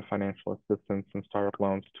provide a lot of financial assistance and startup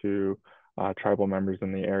loans to tribal members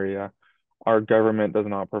in the area. Our government does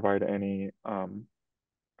not provide any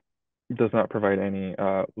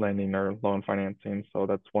lending or loan financing. So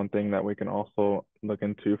that's one thing that we can also look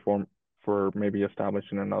into for maybe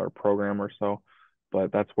establishing another program or so.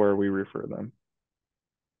 But that's where we refer them.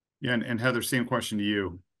 Yeah, and Heather, same question to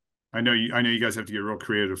you. I know you guys have to get real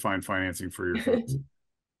creative to find financing for your folks.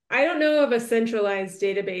 I don't know of a centralized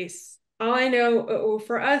database. All I know,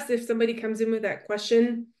 for us, if somebody comes in with that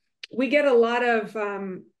question, we get a lot of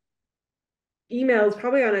emails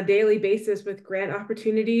probably on a daily basis with grant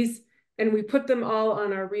opportunities, and we put them all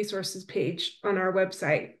on our resources page on our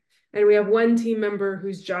website. And we have one team member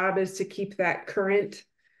whose job is to keep that current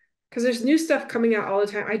because there's new stuff coming out all the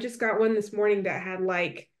time. I just got one this morning that had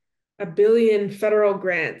like 1 billion federal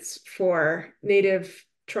grants for Native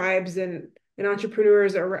tribes and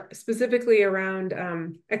entrepreneurs, specifically around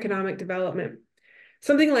economic development.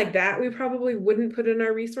 Something like that we probably wouldn't put in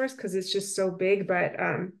our resource because it's just so big, but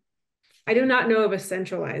I do not know of a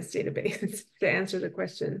centralized database to answer the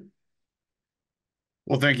question.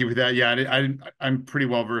 Well, thank you for that. Yeah, I'm pretty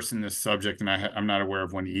well versed in this subject, and I'm not aware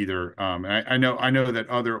of one either. And I know that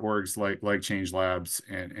other orgs like Change Labs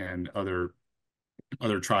and other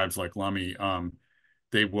tribes like Lummi,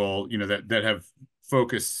 they will, that have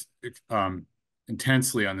focused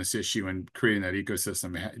intensely on this issue and creating that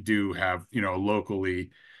ecosystem do have,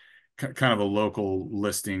 kind of a local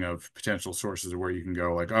listing of potential sources of where you can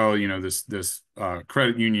go. Like, oh, this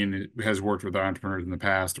credit union has worked with entrepreneurs in the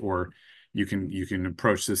past, or you can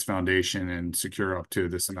approach this foundation and secure up to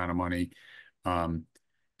this amount of money, and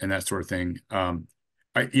that sort of thing.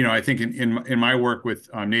 I think in my work with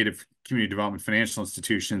Native community development financial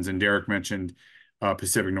institutions, and Derek mentioned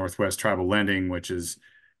Pacific Northwest Tribal Lending, which is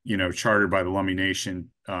chartered by the Lummi Nation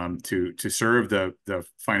to serve the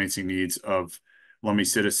financing needs of Lummi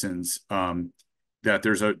citizens. That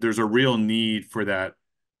there's a real need for that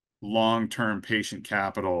long-term patient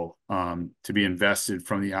capital to be invested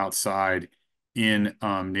from the outside in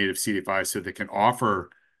native CDFI so they can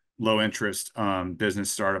offer low interest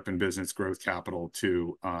business startup and business growth capital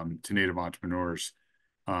to native entrepreneurs,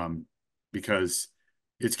 because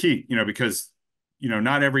it's key, because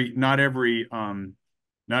not every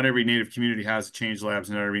native community has Change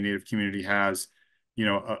Labs, not every native community has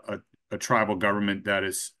a tribal government that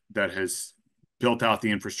has built out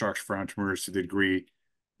the infrastructure for entrepreneurs to the degree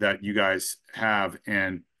that you guys have.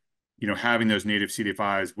 And having those native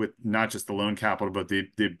CDFIs with not just the loan capital, but the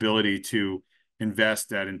ability to invest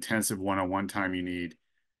that intensive one-on-one time you need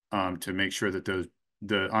to make sure that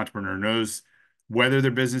the entrepreneur knows whether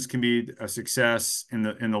their business can be a success in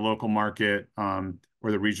the local market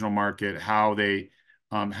or the regional market, how they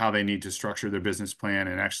need to structure their business plan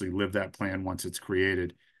and actually live that plan once it's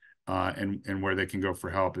created, and where they can go for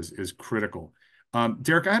help is critical.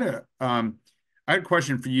 Derek, I had a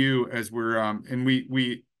question for you as we're and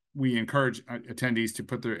we encourage attendees to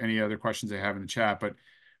put any other questions they have in the chat. But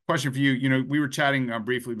question for you, we were chatting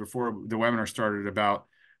briefly before the webinar started about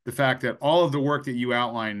the fact that all of the work that you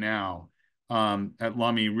outline now at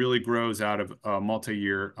Lummi really grows out of a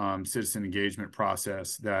multi-year citizen engagement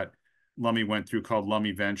process that Lummi went through called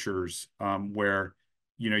Lummi Ventures, where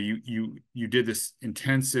you did this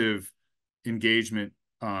intensive engagement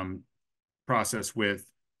process with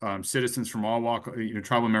citizens from all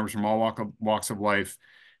tribal members from all walks of life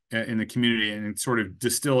in the community, and sort of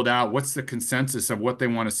distilled out what's the consensus of what they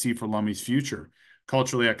want to see for Lummi's future,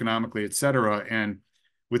 culturally, economically, et cetera. And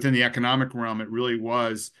within the economic realm, it really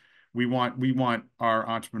was, we want our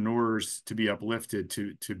entrepreneurs to be uplifted,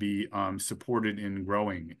 to be supported in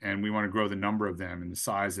growing, and we want to grow the number of them and the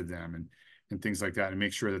size of them and things like that, and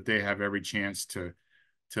make sure that they have every chance to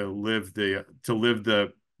live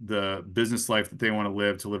the business life that they want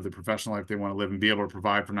to live the professional life they want to live, and be able to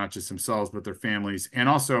provide for not just themselves, but their families, and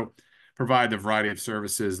also provide the variety of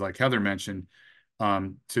services like Heather mentioned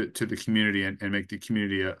to the community and make the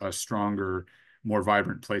community a stronger, more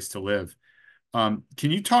vibrant place to live. Can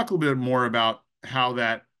you talk a little bit more about how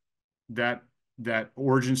that that that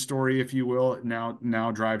origin story, if you will,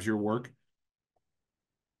 now drives your work?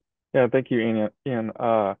 Yeah, thank you, Ian.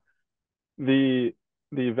 The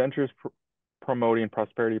the Ventures Promoting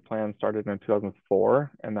Prosperity Plan started in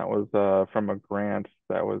 2004, and that was from a grant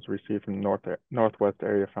that was received from the Northwest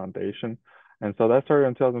Area Foundation. And so that started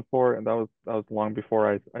in 2004, and that was long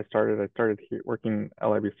before I started. I started working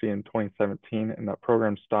LIBC in 2017, and that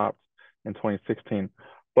program stopped in 2016.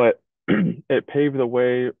 But it paved the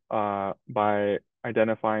way by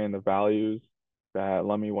identifying the values that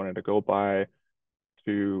Lummi wanted to go by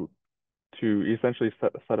to essentially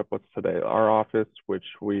set up what's today our office, which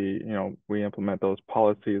we implement those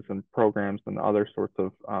policies and programs and other sorts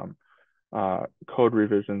of code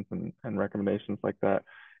revisions and recommendations like that.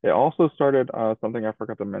 It also started something I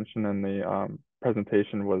forgot to mention in the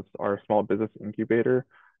presentation was our small business incubator.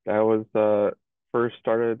 That was first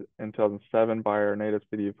started in 2007 by our native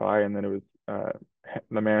city of I, and then it was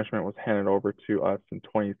the management was handed over to us in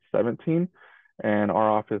 2017, and our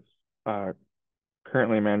office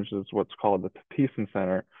currently manages what's called the Thiessen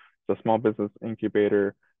Center. It's a small business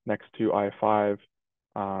incubator next to I-5.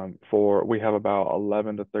 We have about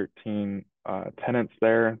 11 to 13 tenants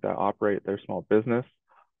there that operate their small business.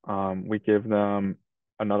 We give them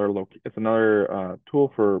it's another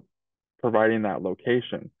tool for providing that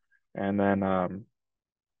location. And then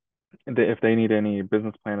if they need any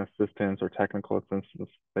business plan assistance or technical assistance,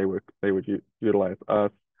 they would utilize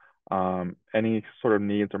us. Any sort of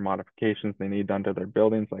needs or modifications they need done to their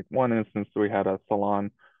buildings. Like one instance, we had a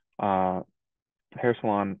hair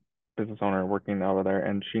salon business owner working over there,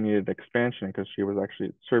 and she needed expansion because she was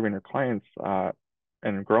actually serving her clients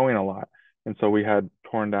and growing a lot. And so we had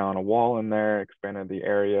torn down a wall in there, expanded the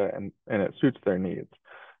area, and it suits their needs.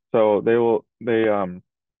 So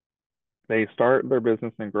they start their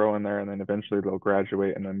business and grow in there, and then eventually they'll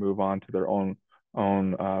graduate and then move on to their own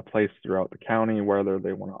place throughout the county, whether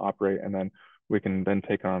they want to operate, and then we can then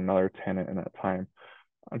take on another tenant in that time.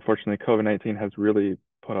 Unfortunately, COVID-19 has really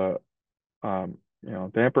put a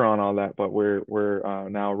damper on all that, but we're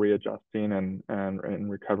now readjusting and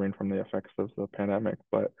recovering from the effects of the pandemic.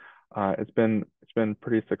 But it's been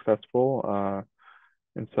pretty successful,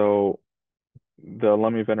 and so the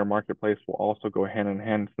Lummi vendor marketplace will also go hand in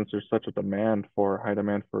hand since there's such a high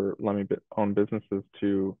demand for Lummi owned businesses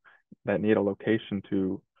that need a location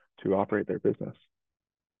to operate their business.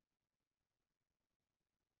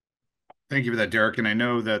 Thank you for that, Derek. And I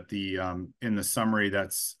know that in the summary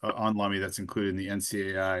that's on Lummi, that's included in the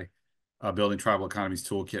NCAI Building Tribal Economies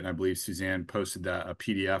Toolkit, and I believe Suzanne posted a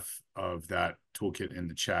PDF of that toolkit in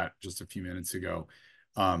the chat just a few minutes ago.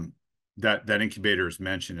 That incubator is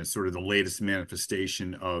mentioned as sort of the latest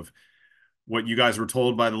manifestation of what you guys were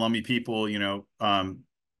told by the Lummi people,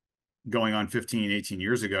 going on 15, 18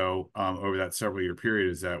 years ago, over that several year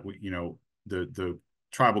period, is that the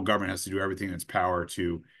tribal government has to do everything in its power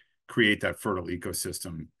to create that fertile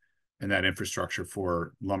ecosystem and that infrastructure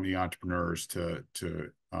for Lummi entrepreneurs to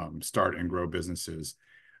start and grow businesses.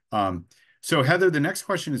 So Heather, the next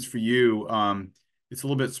question is for you. It's a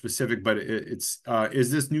little bit specific, but is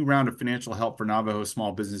this new round of financial help for Navajo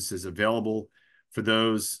small businesses available for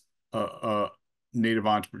those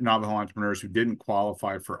Navajo entrepreneurs who didn't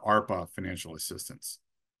qualify for ARPA financial assistance?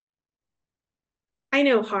 I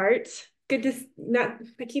know, Hart. Good to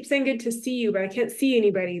I keep saying good to see you, but I can't see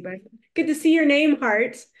anybody. But good to see your name,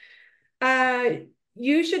 Hart.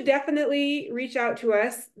 You should definitely reach out to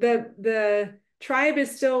us. The tribe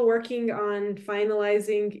is still working on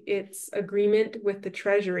finalizing its agreement with the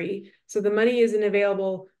Treasury, so the money isn't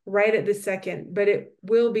available right at this second, but it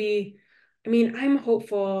will be. I mean, I'm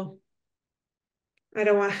hopeful. I'm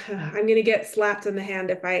going to get slapped on the hand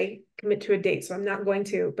if I commit to a date, so I'm not going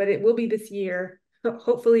to, but it will be this year.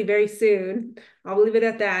 Hopefully very soon. I'll leave it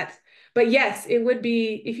at that. But yes, it would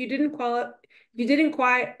be, if you didn't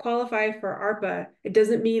qualify for ARPA, it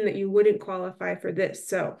doesn't mean that you wouldn't qualify for this.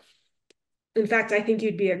 So in fact, I think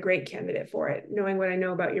you'd be a great candidate for it, knowing what I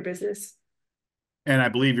know about your business. And I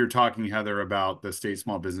believe you're talking, Heather, about the State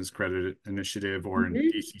Small Business Credit Initiative, or in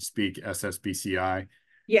DC speak, SSBCI.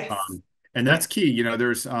 Yes. And that's key.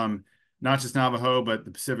 There's not just Navajo, but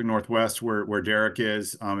the Pacific Northwest, where Derek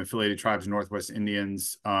is, affiliated tribes, Northwest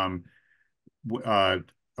Indians, applied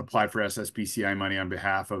for SSBCI money on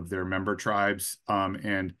behalf of their member tribes.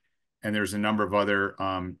 And there's a number of other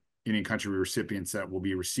Indian country recipients that will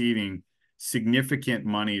be receiving significant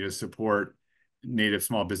money to support Native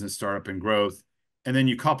small business startup and growth. And then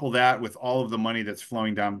you couple that with all of the money that's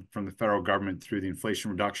flowing down from the federal government through the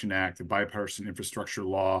Inflation Reduction Act, the bipartisan infrastructure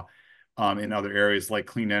law, in other areas like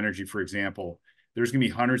clean energy, for example. There's going to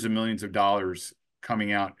be hundreds of millions of dollars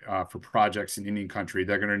coming out for projects in Indian country.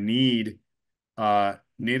 They're going to need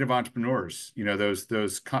native entrepreneurs,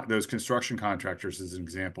 those construction contractors as an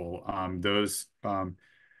example, those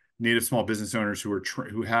native small business owners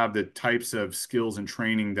who have the types of skills and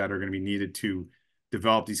training that are going to be needed to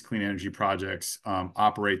develop these clean energy projects,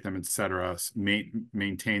 operate them, et cetera,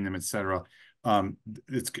 maintain them, et cetera.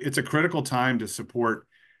 It's a critical time to support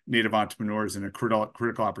native entrepreneurs and a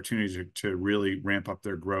critical opportunity to really ramp up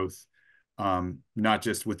their growth, not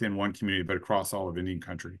just within one community, but across all of Indian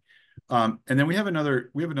country. And then we have another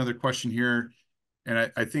question here,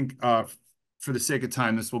 and I think for the sake of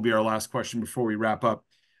time, this will be our last question before we wrap up.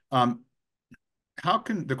 The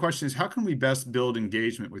question is, how can we best build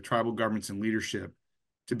engagement with tribal governments and leadership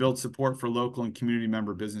to build support for local and community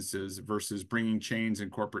member businesses versus bringing chains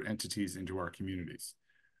and corporate entities into our communities?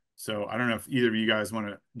 So I don't know if either of you guys want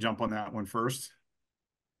to jump on that one first.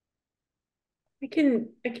 I can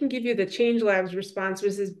give you the Change Labs response,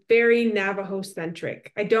 which is very Navajo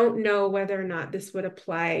centric. I don't know whether or not this would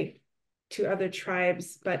apply to other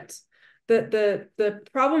tribes, but the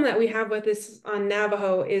problem that we have with this on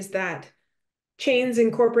Navajo is that chains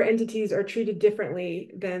and corporate entities are treated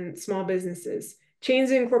differently than small businesses.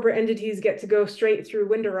 Chains and corporate entities get to go straight through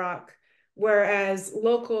Window Rock, whereas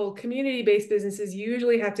local community-based businesses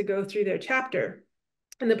usually have to go through their chapter.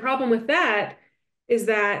 And the problem with that is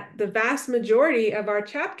that the vast majority of our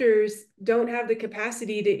chapters don't have the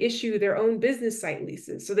capacity to issue their own business site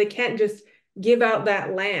leases. So they can't just give out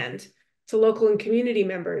that land to local and community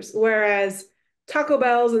members. Whereas Taco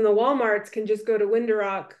Bell's and the Walmarts can just go to Window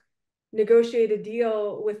Rock, negotiate a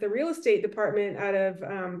deal with the real estate department out of,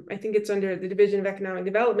 I think it's under the Division of Economic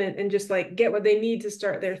Development, and just like get what they need to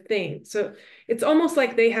start their thing. So it's almost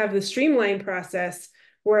like they have the streamlined process,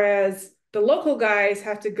 whereas the local guys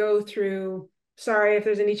have to go through, sorry if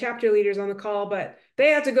there's any chapter leaders on the call, but they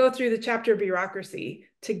have to go through the chapter bureaucracy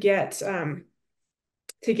to get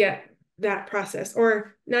that process,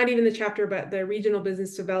 or not even the chapter, but the regional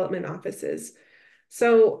business development offices.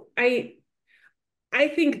 So I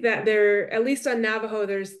think that at least on Navajo,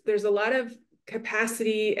 there's a lot of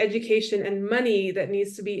capacity, education, and money that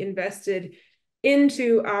needs to be invested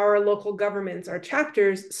into our local governments, our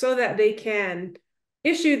chapters, so that they can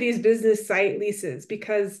issue these business site leases.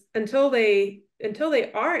 Because until they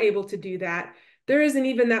are able to do that, there isn't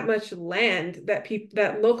even that much land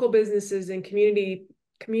that local businesses and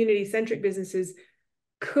community-centric businesses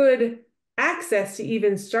could access to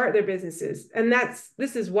even start their businesses. And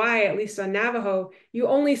this is why, at least on Navajo, you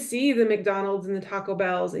only see the McDonald's and the Taco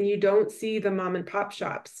Bells, and you don't see the mom and pop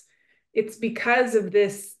shops. It's because of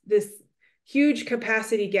this huge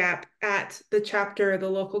capacity gap at the chapter, the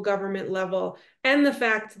local government level, and the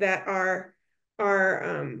fact that our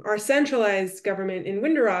centralized government in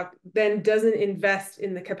Window Rock then doesn't invest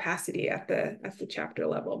in the capacity at the chapter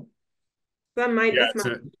level.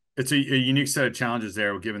 It's a unique set of challenges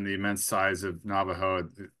there, given the immense size of Navajo.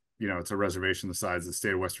 It's a reservation the size of the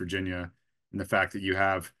state of West Virginia, and the fact that you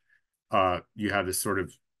have this sort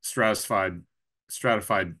of stratified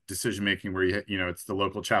decision making where it's the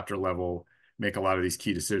local chapter level make a lot of these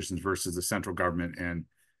key decisions versus the central government, and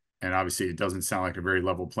obviously it doesn't sound like a very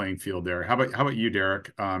level playing field there. How about you,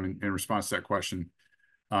 Derek? In response to that question,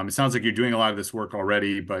 it sounds like you're doing a lot of this work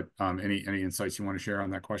already, but any insights you want to share on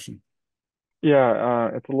that question?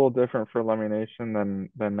 Yeah, it's a little different for Lummi Nation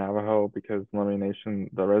than Navajo, because Lummi Nation,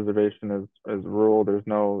 the reservation is rural. There's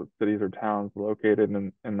no cities or towns located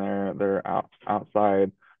in there. They're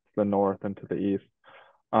outside to the north and to the east.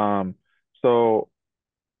 So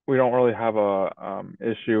we don't really have a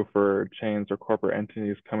issue for chains or corporate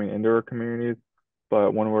entities coming into our communities.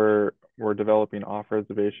 But when we're developing off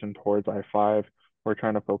reservation towards I-5, we're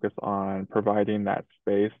trying to focus on providing that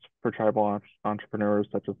space for tribal entrepreneurs,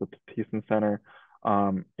 such as the Tithisen Center.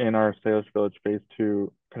 In our Salish Village Phase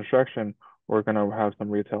 2 construction, we're going to have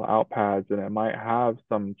some retail outpads, and it might have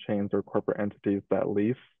some chains or corporate entities that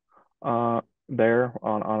lease there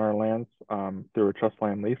on our lands through a trust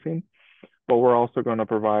land leasing. But we're also going to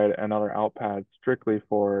provide another outpad strictly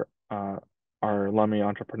for our Lummi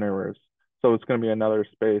entrepreneurs. So it's going to be another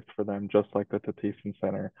space for them, just like the Tithisen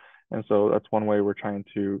Center. And so that's one way we're trying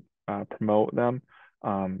to promote them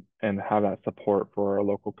and have that support for our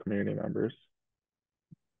local community members.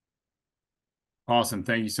 Awesome.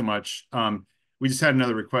 Thank you so much. We just had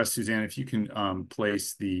another request, Suzanne, if you can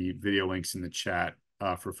place the video links in the chat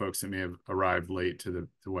for folks that may have arrived late to the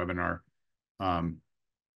webinar.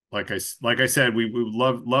 Like I said, we would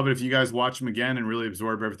love it if you guys watch them again and really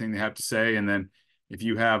absorb everything they have to say. And then if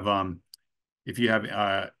you have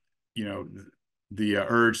the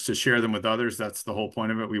urge to share them with others, that's the whole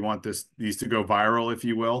point of it. We want these to go viral, if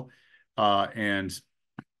you will. and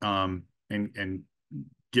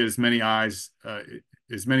get as many eyes,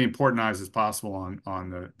 as many important eyes as possible on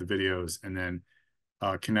the videos, and then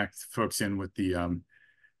connect folks in with the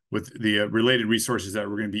related resources that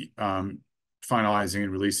we're going to be finalizing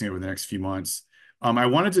and releasing over the next few months. I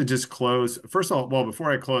wanted to just close. First of all, well,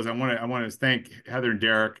 before I close, I want to thank Heather and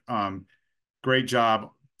Derek. Great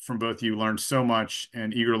job from both of you. Learned so much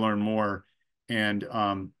and eager to learn more. And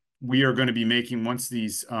we are going to be making, once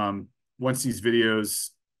these videos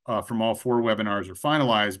from all 4 webinars are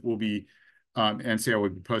finalized, we'll be NCAI will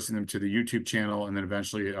be posting them to the YouTube channel, and then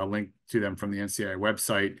eventually a link to them from the NCAI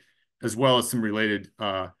website, as well as some related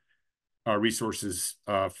resources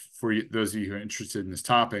for those of you who are interested in this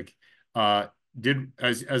topic.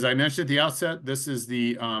 As I mentioned at the outset, this is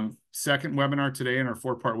the second webinar today in our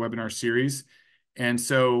 4-part webinar series. And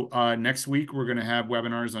so next week, we're going to have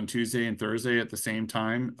webinars on Tuesday and Thursday at the same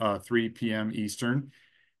time, 3 p.m. Eastern.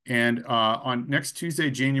 And on next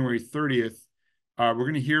Tuesday, January 30th, we're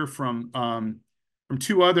going to hear from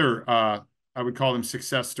 2 other, I would call them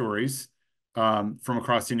success stories from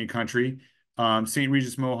across the Indian country. St.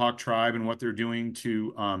 Regis Mohawk tribe and what they're doing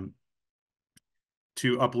to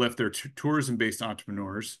uplift their tourism-based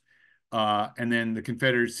entrepreneurs. And then the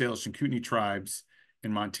Confederated Salish and Kootenai tribes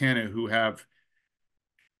in Montana, who have,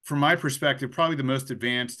 from my perspective, probably the most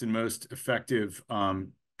advanced and most effective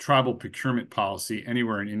tribal procurement policy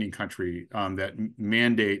anywhere in Indian country that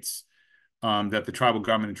mandates that the tribal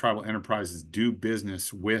government and tribal enterprises do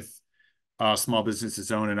business with small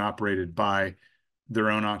businesses owned and operated by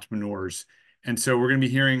their own entrepreneurs. And so we're going to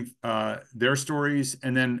be hearing their stories.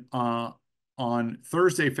 And then on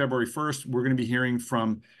Thursday, February 1st, we're going to be hearing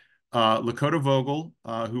from Lakota Vogel,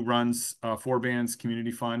 who runs Four Bands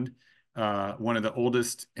Community Fund, one of the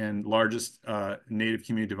oldest and largest Native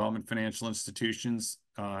community development financial institutions.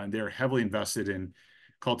 And they're heavily invested in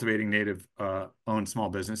cultivating Native-owned small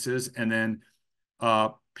businesses. And then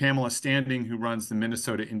Pamela Standing, who runs the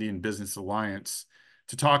Minnesota Indian Business Alliance,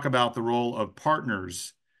 to talk about the role of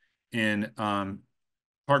partners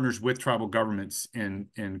with tribal governments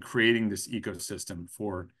in creating this ecosystem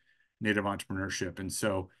for Native entrepreneurship. And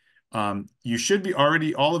so you should be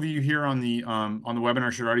already, all of you here on the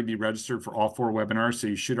webinar should already be registered for all 4 webinars. So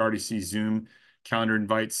you should already see Zoom calendar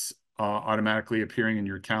invites automatically appearing in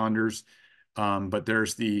your calendars. But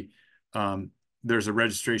there's a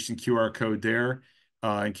registration QR code there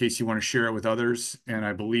in case you want to share it with others. And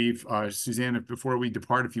I believe, Suzanne, before we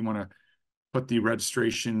depart, if you want to put the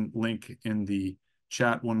registration link in the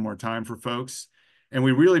chat one more time for folks. And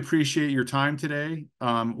we really appreciate your time today.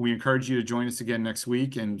 We encourage you to join us again next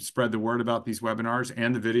week and spread the word about these webinars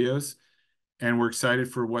and the videos. And we're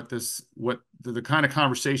excited for the kind of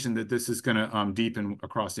conversation that this is going to deepen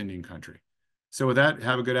across Indian country. So with that,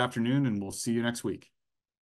 have a good afternoon, and we'll see you next week.